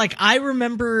everywhere. Like, I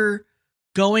remember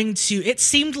going to, it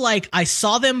seemed like I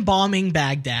saw them bombing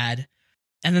Baghdad,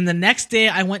 and then the next day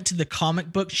I went to the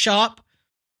comic book shop,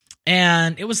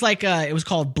 and it was like, it was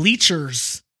called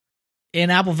Bleachers in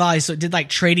Apple Valley. So it did like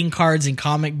trading cards and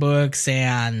comic books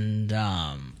and,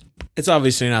 It's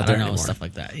obviously not there anymore. Stuff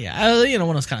like that. Yeah. One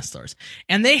of those kind of stores.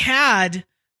 And they had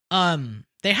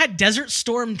Desert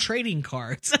Storm trading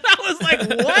cards. And I was like,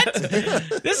 what?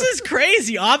 This is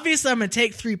crazy. Obviously, I'm going to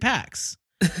take 3 packs.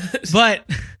 But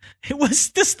it was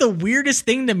just the weirdest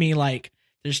thing to me. Like,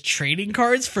 there's trading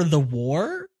cards for the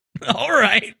war? All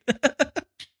right.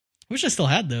 Wish I still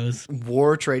had those.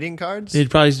 War trading cards?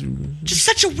 It'd probably Just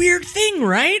such a weird thing,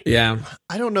 right? yeah.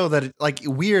 I don't know that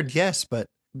weird, yes, but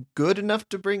good enough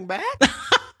to bring back?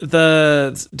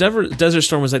 The Desert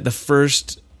Storm was like the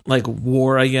first like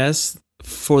war, I guess,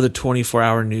 for the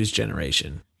 24-hour news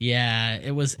generation. Yeah,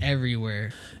 it was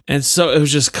everywhere. And so it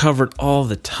was just covered all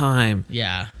the time.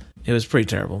 Yeah. It was pretty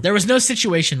terrible. There was no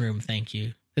Situation Room, thank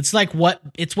you. It's like what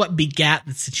begat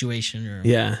the Situation Room.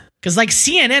 Yeah. Because like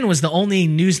CNN was the only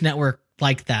news network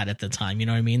like that at the time. You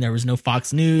know what I mean? There was no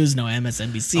Fox News, no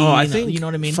MSNBC. Oh, I think you know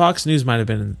what I mean? Fox News might have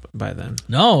been by then.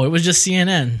 No, it was just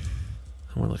CNN.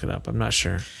 I want to look it up. I'm not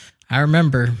sure. I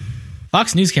remember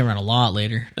Fox News came around a lot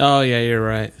later. Oh yeah, you're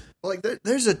right. Like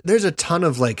there's a ton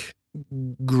of like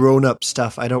grown up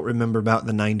stuff I don't remember about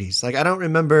the 90s. Like I don't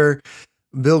remember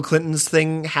Bill Clinton's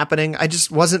thing happening. I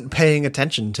just wasn't paying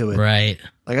attention to it. Right.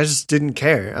 Like I just didn't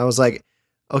care. I was like,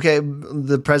 okay,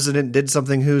 the president did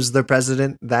something. Who's the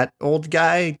president? That old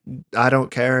guy? I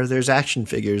don't care. There's action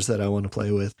figures that I want to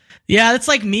play with. Yeah, that's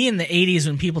like me in the 80s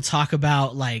when people talk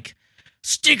about like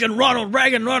sticking Ronald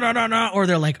Reagan, or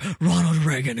they're like, Ronald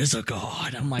Reagan is a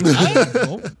god. I'm like, I don't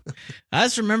know. I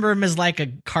just remember him as like a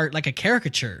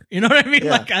caricature. You know what I mean?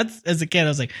 Yeah. Like as a kid, I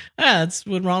was like, that's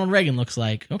what Ronald Reagan looks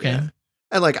like. Okay. Yeah.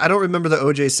 And like, I don't remember the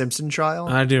O.J. Simpson trial.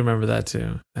 I do remember that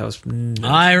too. That was nuts.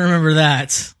 I remember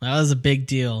that. That was a big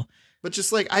deal. But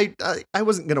just like, I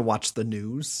wasn't going to watch the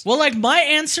news. Well, like my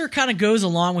answer kind of goes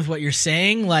along with what you're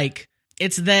saying. Like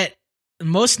it's that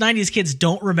most 90s kids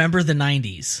don't remember the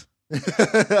 90s.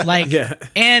 Like, Yeah.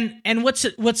 and what's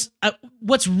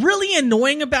really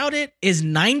annoying about it is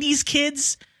 90s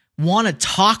kids want to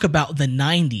talk about the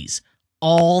 90s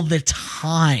all the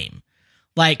time.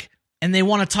 Like, and they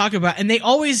want to talk about, and they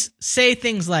always say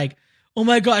things like, oh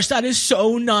my gosh, that is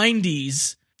so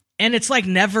 90s. And it's like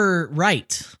never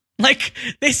right. Like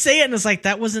they say it and it's like,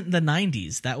 that wasn't the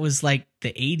 90s. That was like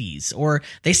the 80s. Or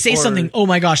they say something, oh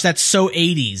my gosh, that's so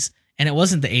 80s. And it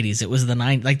wasn't the 80s. It was the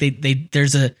 90s. Like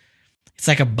it's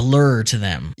like a blur to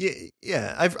them.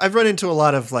 Yeah. I've run into a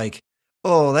lot of like,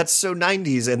 oh, that's so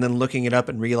 90s. And then looking it up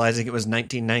and realizing it was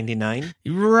 1999.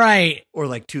 Right. Or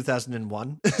like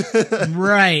 2001.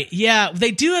 Right. Yeah. They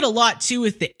do it a lot too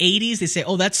with the 80s. They say,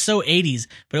 oh, that's so 80s.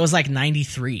 But it was like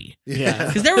 93. Yeah.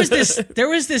 Because there was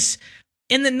this,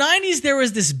 in the 90s, there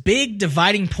was this big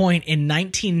dividing point in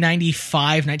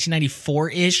 1995,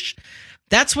 1994-ish.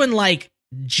 That's when like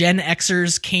Gen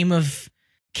Xers came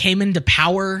into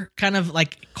power kind of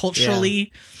like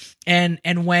culturally. Yeah.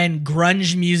 And when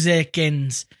grunge music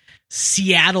and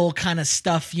Seattle kind of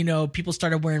stuff, you know, people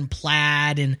started wearing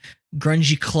plaid and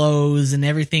grungy clothes and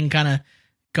everything kind of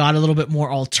got a little bit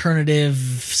more alternative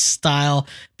style.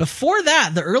 Before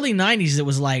that, the early 90s, it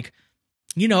was like,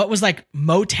 you know, it was like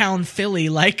Motown Philly,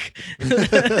 like,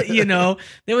 you know,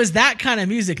 there was that kind of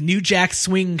music, New Jack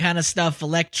Swing kind of stuff,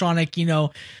 electronic, you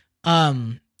know,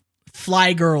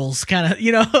 Fly Girls kind of,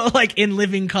 you know, like In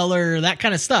Living Color, that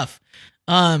kind of stuff.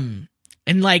 And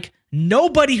like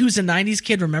nobody who's a 90s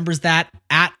kid remembers that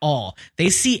at all. They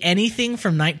see anything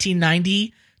from 1990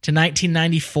 to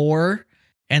 1994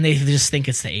 and they just think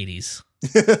it's the 80s,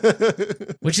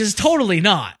 which is totally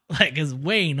not. Like, it's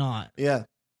way not. Yeah.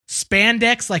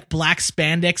 Spandex, like black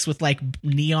spandex with like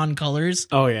neon colors.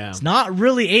 Oh yeah. It's not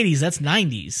really 80s. That's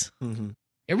 90s. Mm-hmm.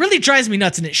 It really drives me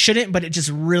nuts, and it shouldn't, but it just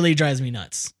really drives me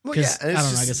nuts. Well, yeah, I don't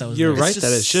know. I guess I was. You're there. right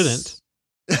that it shouldn't.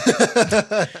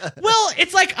 Well,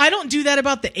 it's like I don't do that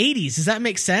about the 80s. Does that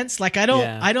make sense? Like I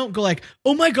don't go like,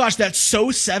 "Oh my gosh, that's so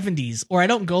 70s." Or I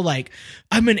don't go like,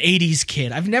 "I'm an 80s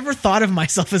kid." I've never thought of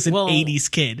myself as an 80s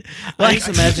kid. Like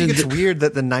I think it's weird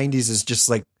that the 90s is just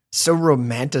like so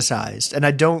romanticized, and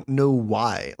I don't know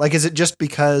why. Like, is it just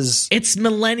because it's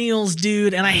millennials,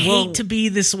 dude? And I hate to be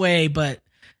this way, but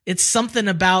it's something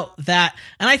about that.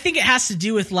 And I think it has to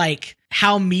do with like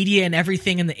how media and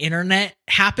everything in the internet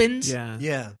happened.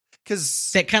 Yeah.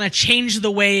 Because that kind of changed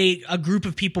the way a group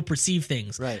of people perceive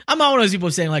things. Right. I'm not one of those people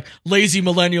saying like lazy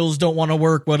millennials don't want to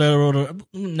work, whatever.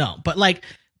 No, but like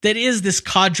that is this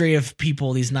cadre of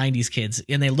people, these 90s kids,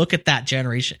 and they look at that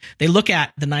generation. They look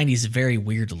at the 90s very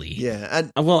weirdly. Yeah.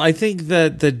 Well, I think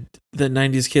that the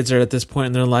 90s kids are at this point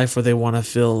in their life where they want to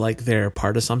feel like they're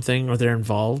part of something or they're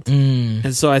involved.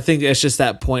 And so I think it's just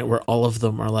that point where all of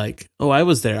them are like, oh, I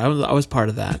was there. I was part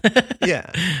of that.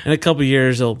 Yeah. In a couple of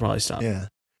years, it'll probably stop. Yeah.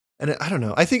 And I don't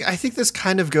know. I think this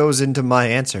kind of goes into my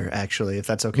answer, actually, if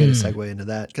that's okay to segue into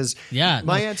that. Because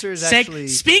my answer is actually...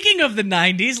 Speaking of the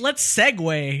 90s, let's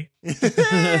segue. Was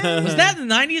that the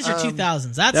 90s or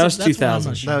 2000s? That was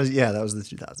 2000. That was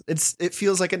the 2000s. It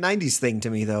feels like a 90s thing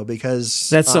to me, though, because...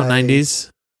 That's so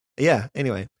 90s. Yeah,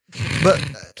 anyway. But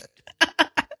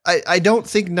I don't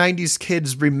think 90s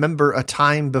kids remember a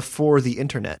time before the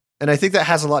internet. And I think that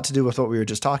has a lot to do with what we were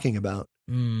just talking about.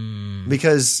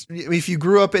 Because if you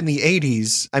grew up in the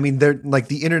 80s, I mean,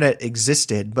 the internet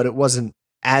existed, but it wasn't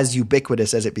as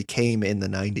ubiquitous as it became in the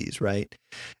 90s, right?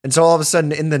 And so all of a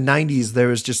sudden in the 90s, there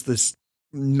was just this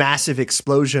massive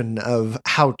explosion of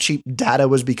how cheap data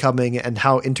was becoming and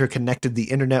how interconnected the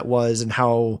internet was and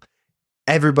how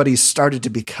everybody started to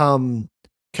become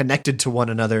connected to one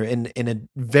another in a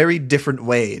very different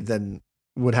way than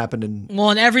would happen in... Well,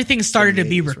 and everything started to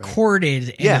be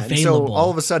recorded and available. And so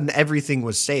all of a sudden everything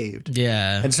was saved.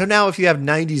 Yeah. And so now if you have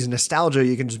 90s nostalgia,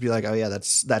 you can just be like, oh yeah,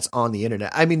 that's on the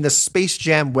internet. I mean, the Space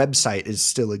Jam website is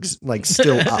still up,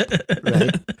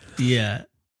 right? Yeah.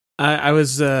 I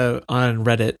was on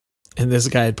Reddit, and this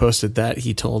guy had posted that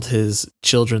he told his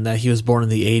children that he was born in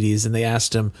the 80s, and they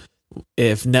asked him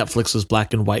if Netflix was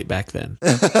black and white back then.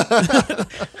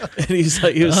 And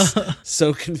he was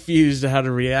so confused how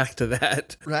to react to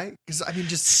that. Right? Because I mean,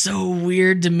 just so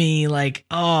weird to me. But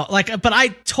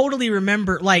I totally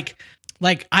remember,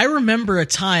 I remember a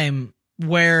time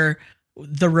where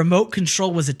the remote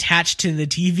control was attached to the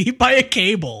TV by a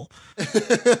cable.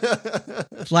 That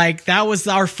was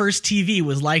our first TV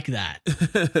was like that.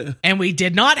 And we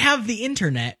did not have the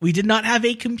internet. We did not have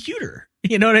a computer.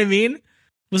 You know what I mean?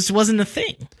 This wasn't a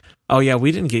thing. Oh yeah,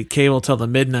 we didn't get cable till the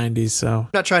mid 90s, so. I'm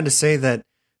not trying to say that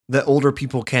older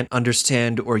people can't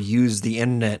understand or use the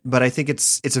internet, but I think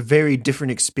it's a very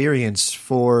different experience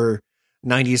for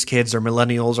 90s kids or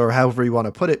millennials or however you want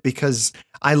to put it, because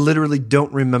I literally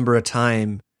don't remember a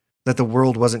time that the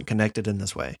world wasn't connected in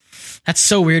this way. That's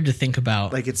so weird to think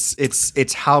about.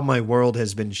 It's how my world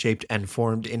has been shaped and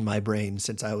formed in my brain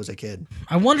since I was a kid.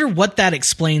 I wonder what that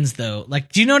explains, though.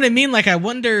 Do you know what I mean? I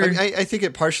wonder. I think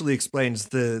it partially explains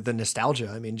the nostalgia.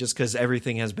 I mean, just because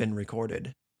everything has been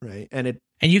recorded, right? And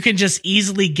you can just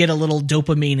easily get a little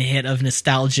dopamine hit of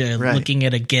nostalgia looking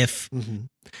at a GIF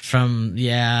from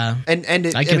And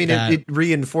it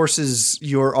reinforces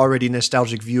your already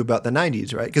nostalgic view about the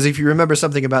 90s, right? Because if you remember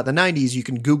something about the 90s, you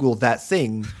can Google that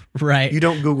thing. Right. You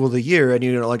don't Google the year, and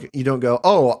you don't go,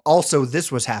 oh, also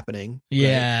this was happening.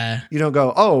 Yeah. Right? You don't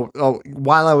go, oh,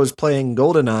 while I was playing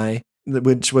GoldenEye,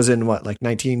 which was in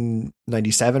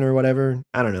 1997 or whatever.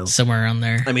 I don't know. Somewhere around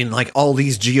there. I mean, all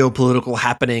these geopolitical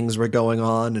happenings were going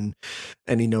on, and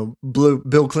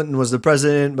Bill Clinton was the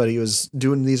president, but he was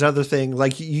doing these other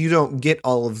things. You don't get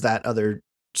all of that other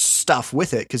stuff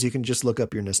with it because you can just look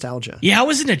up your nostalgia. Yeah, I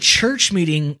was in a church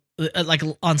meeting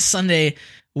on Sunday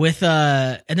with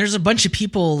and there's a bunch of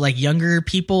people, younger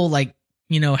people,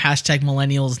 hashtag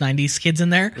millennials, 90s kids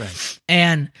in there. Right.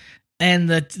 And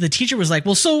the teacher was like,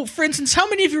 well, so for instance, how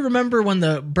many of you remember when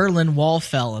the Berlin Wall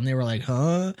fell? And they were like,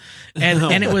 huh?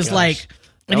 And it was gosh.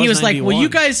 And he was 91. Like, well, you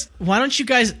guys, why don't you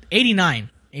guys,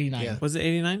 89. Yeah. Was it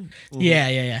 89? Mm-hmm.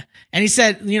 Yeah. And he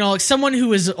said, someone who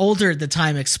was older at the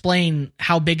time explain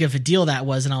how big of a deal that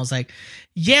was. And I was like,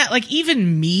 yeah,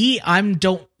 even me,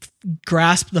 don't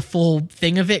grasp the full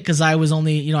thing of it. Cause I was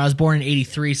only, I was born in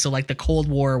 83. So the Cold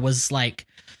War was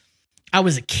I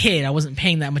was a kid. I wasn't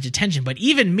paying that much attention, but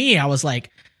even me, I was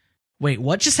like, wait,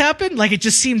 what just happened? It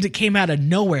just seemed it came out of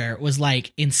nowhere. It was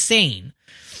insane.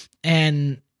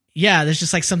 And yeah, there's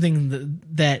just something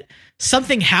that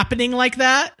something happening like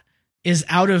that is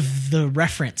out of the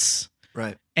reference.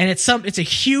 Right. And it's a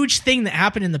huge thing that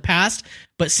happened in the past,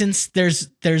 but since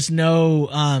there's no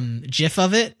GIF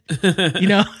of it,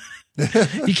 you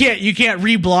can't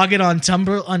reblog it on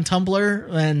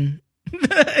Tumblr and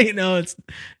it's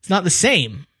not the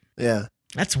same. Yeah.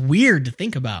 That's weird to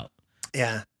think about.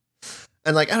 Yeah.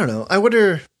 And I don't know. I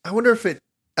wonder if it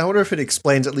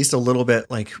explains at least a little bit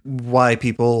why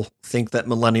people think that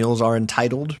millennials are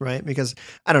entitled, right? Because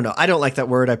I don't know. I don't like that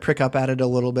word. I prick up at it a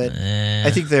little bit.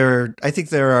 I think there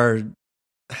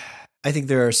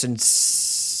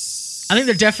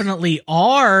definitely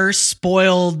are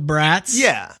spoiled brats.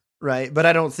 Yeah. Right, but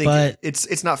I don't think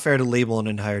it's not fair to label an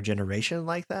entire generation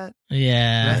like that.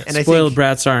 Yeah, right? And spoiled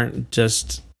brats aren't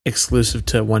just exclusive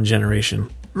to one generation.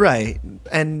 Right.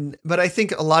 But I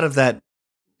think a lot of that,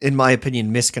 in my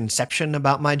opinion, misconception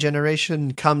about my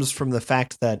generation comes from the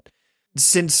fact that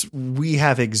since we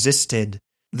have existed,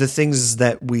 the things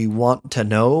that we want to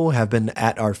know have been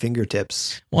at our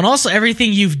fingertips. Well, and also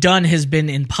everything you've done has been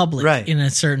in public, Right. in a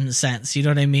certain sense. You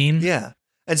know what I mean? Yeah.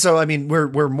 And so, I mean,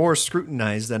 we're more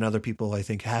scrutinized than other people, I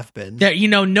think, have been. That, you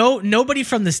know, nobody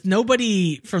from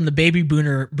the baby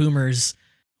boomers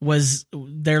was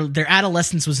their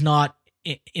adolescence was not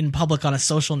in public on a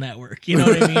social network. You know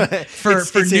what I mean? For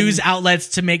It's news in- outlets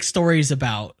to make stories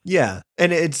about. Yeah.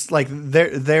 And it's like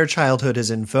their childhood is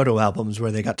in photo albums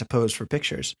where they got to pose for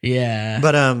pictures. Yeah.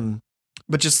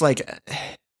 But just like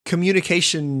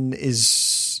communication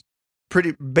is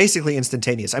basically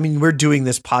instantaneous. I mean, we're doing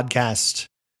this podcast.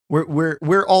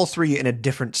 We're all three in a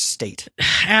different state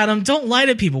Adam, don't lie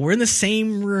to people. We're in the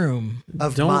same room.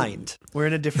 of Don't- mind. We're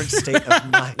in a different state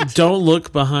of mind. Don't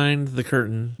look behind the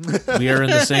curtain. We are in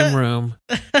the same room.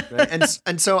 Right?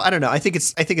 And so I don't know. I think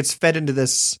it's fed into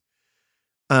this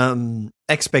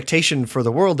expectation for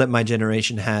the world that my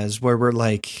generation has, where we're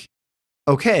like,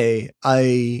 okay,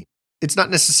 it's not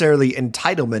necessarily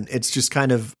entitlement. It's just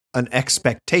kind of an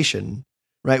expectation,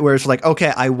 right? Where it's like,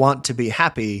 okay, I want to be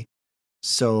happy,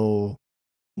 so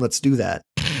let's do that,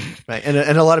 right? And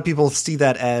a lot of people see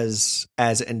that as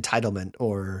entitlement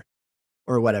or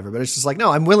whatever. But it's just like, no,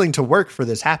 I'm willing to work for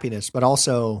this happiness, but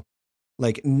also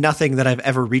like nothing that I've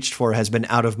ever reached for has been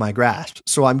out of my grasp,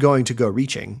 so I'm going to go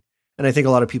reaching. And I think a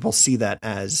lot of people see that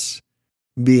as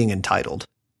being entitled,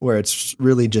 where it's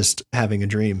really just having a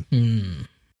dream.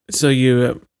 So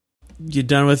you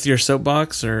done with your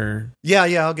soapbox, or Yeah,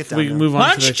 I'll get down we there. move on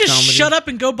Why to don't you the just comedy? shut up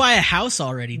and go buy a house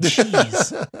already?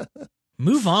 Jeez.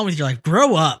 Move on with your life.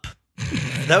 Grow up.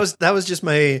 That was just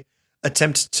my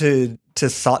attempt to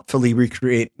thoughtfully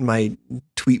recreate my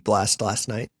tweet blast last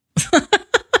night.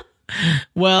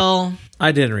 Well,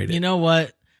 I didn't read it. you know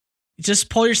what? Just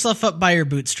pull yourself up by your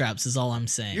bootstraps is all I'm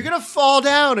saying. You're gonna fall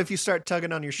down if you start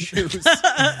tugging on your shoes.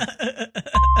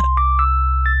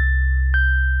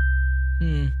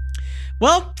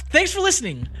 Well, thanks for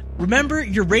listening. Remember,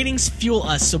 your ratings fuel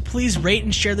us, so please rate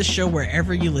and share the show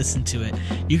wherever you listen to it.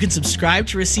 You can subscribe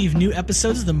to receive new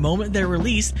episodes the moment they're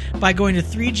released by going to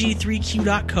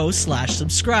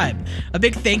 3g3q.co/subscribe. A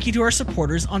big thank you to our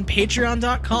supporters on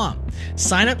patreon.com.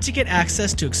 Sign up to get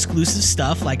access to exclusive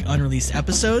stuff like unreleased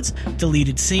episodes,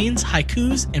 deleted scenes,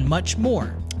 haikus, and much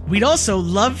more. We'd also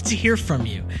love to hear from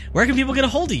you. Where can people get a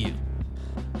hold of you?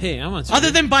 Hey, I'm on Twitter.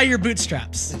 Other than by your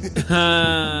bootstraps.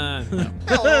 No.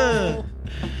 Hello.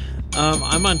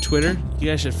 I'm on Twitter. You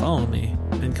guys should follow me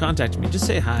and contact me. Just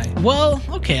say hi. Well,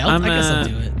 okay, I guess I'll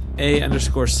do it.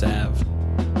 A_Sav.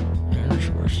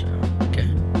 Okay.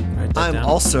 Write that I'm down.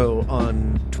 also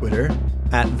on Twitter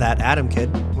at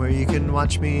 @AdamKid, where you can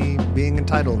watch me being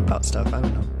entitled about stuff. I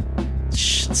don't know.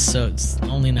 So it's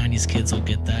only 90s kids will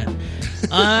get that.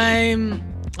 I'm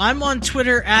on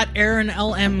Twitter at Aaron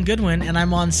LM Goodwin, and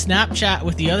I'm on Snapchat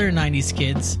with the other 90s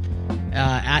kids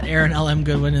at Aaron LM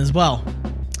Goodwin as well.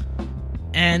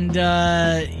 And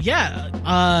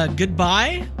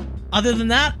goodbye. Other than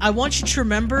that, I want you to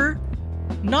remember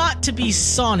not to be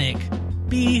Sonic,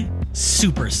 be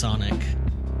supersonic.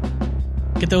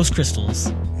 Get those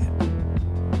crystals.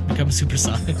 Become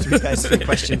supersonic. 3 guys, 3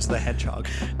 questions. The Hedgehog.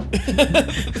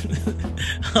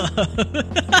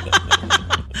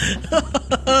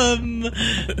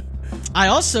 I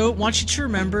also want you to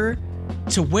remember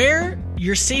to wear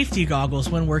your safety goggles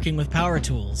when working with power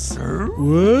tools. And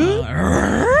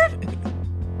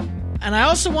I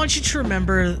also want you to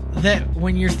remember that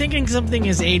when you're thinking something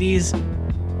is 80s,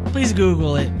 please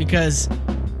Google it, because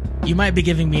you might be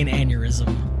giving me an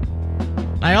aneurysm.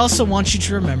 I also want you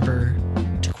to remember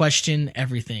to question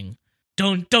everything.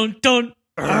 Don't.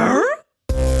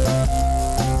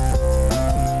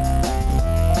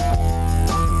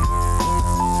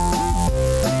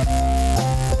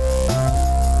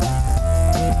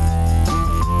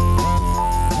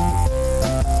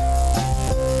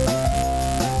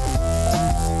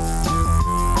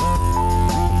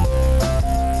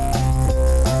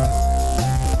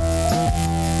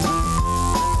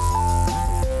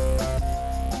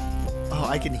 Oh,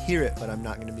 I can hear it, but I'm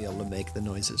not going to be able to make the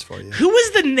noises for you. Who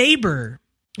was the neighbor?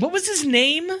 What was his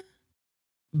name?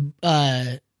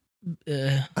 Howdy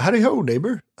ho,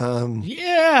 neighbor.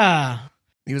 Yeah.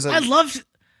 He was. I loved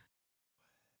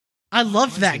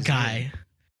What's that his guy. name?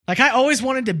 Like, I always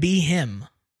wanted to be him.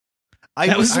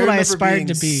 That was what I remember aspired being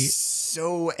to be.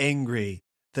 So angry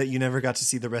that you never got to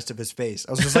see the rest of his face.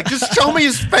 I was just like, just show me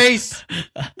his face.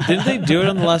 Didn't they do it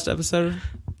on the last episode?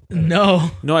 No.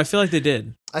 No, I feel like they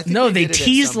did. I think No, they did it at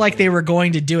teased some like they point. were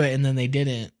going to do it, and then they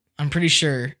didn't. I'm pretty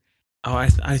sure. Oh, I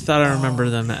thought I remember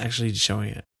them actually showing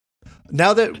it.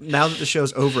 Now that the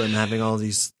show's over, I'm having all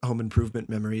these home improvement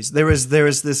memories. There was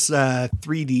this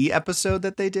 3D episode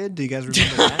that they did. Do you guys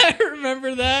remember that? I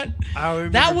remember that. I remember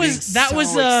That being was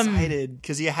excited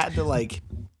because you had to like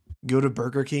go to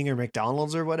Burger King or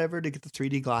McDonald's or whatever to get the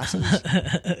 3D glasses.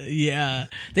 Yeah,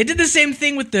 they did the same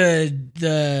thing with they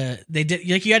did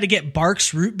like you had to get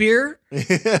Barks root beer,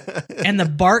 and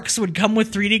the Barks would come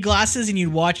with 3D glasses, and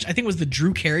you'd watch. I think it was the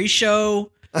Drew Carey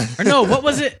show, or no, what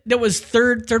was it? That was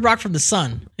Third Rock from the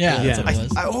Sun. Yeah, Yeah. that's what it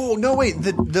was. Oh no, wait!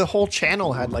 The whole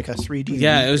channel had like a 3D.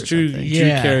 Yeah, leak it was or Drew something.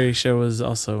 Yeah. Carey show was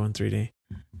also in 3D.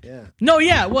 Yeah. No,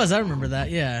 yeah, it was. I remember that.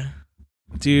 Yeah,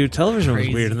 Dude, television Crazy.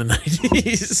 was weird in the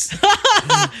 90s.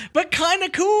 but kind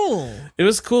of cool. It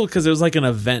was cool because it was like an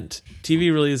event.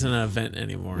 TV really isn't an event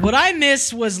anymore. What I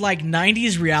miss was like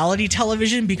 90s reality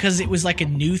television because it was like a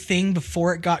new thing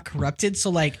before it got corrupted. So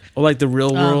like, Oh, like the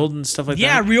real world and stuff like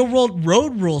yeah, that? Real World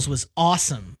Road Rules was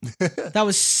awesome. That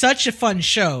was such a fun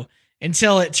show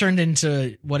until it turned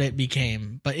into what it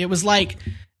became. But it was like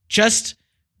just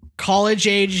college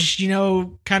age,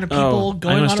 kind of people I'm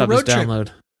going gonna on a stop road this trip.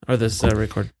 download or this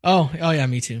record. Oh yeah,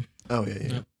 me too. Oh yeah.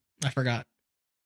 Yep. I forgot.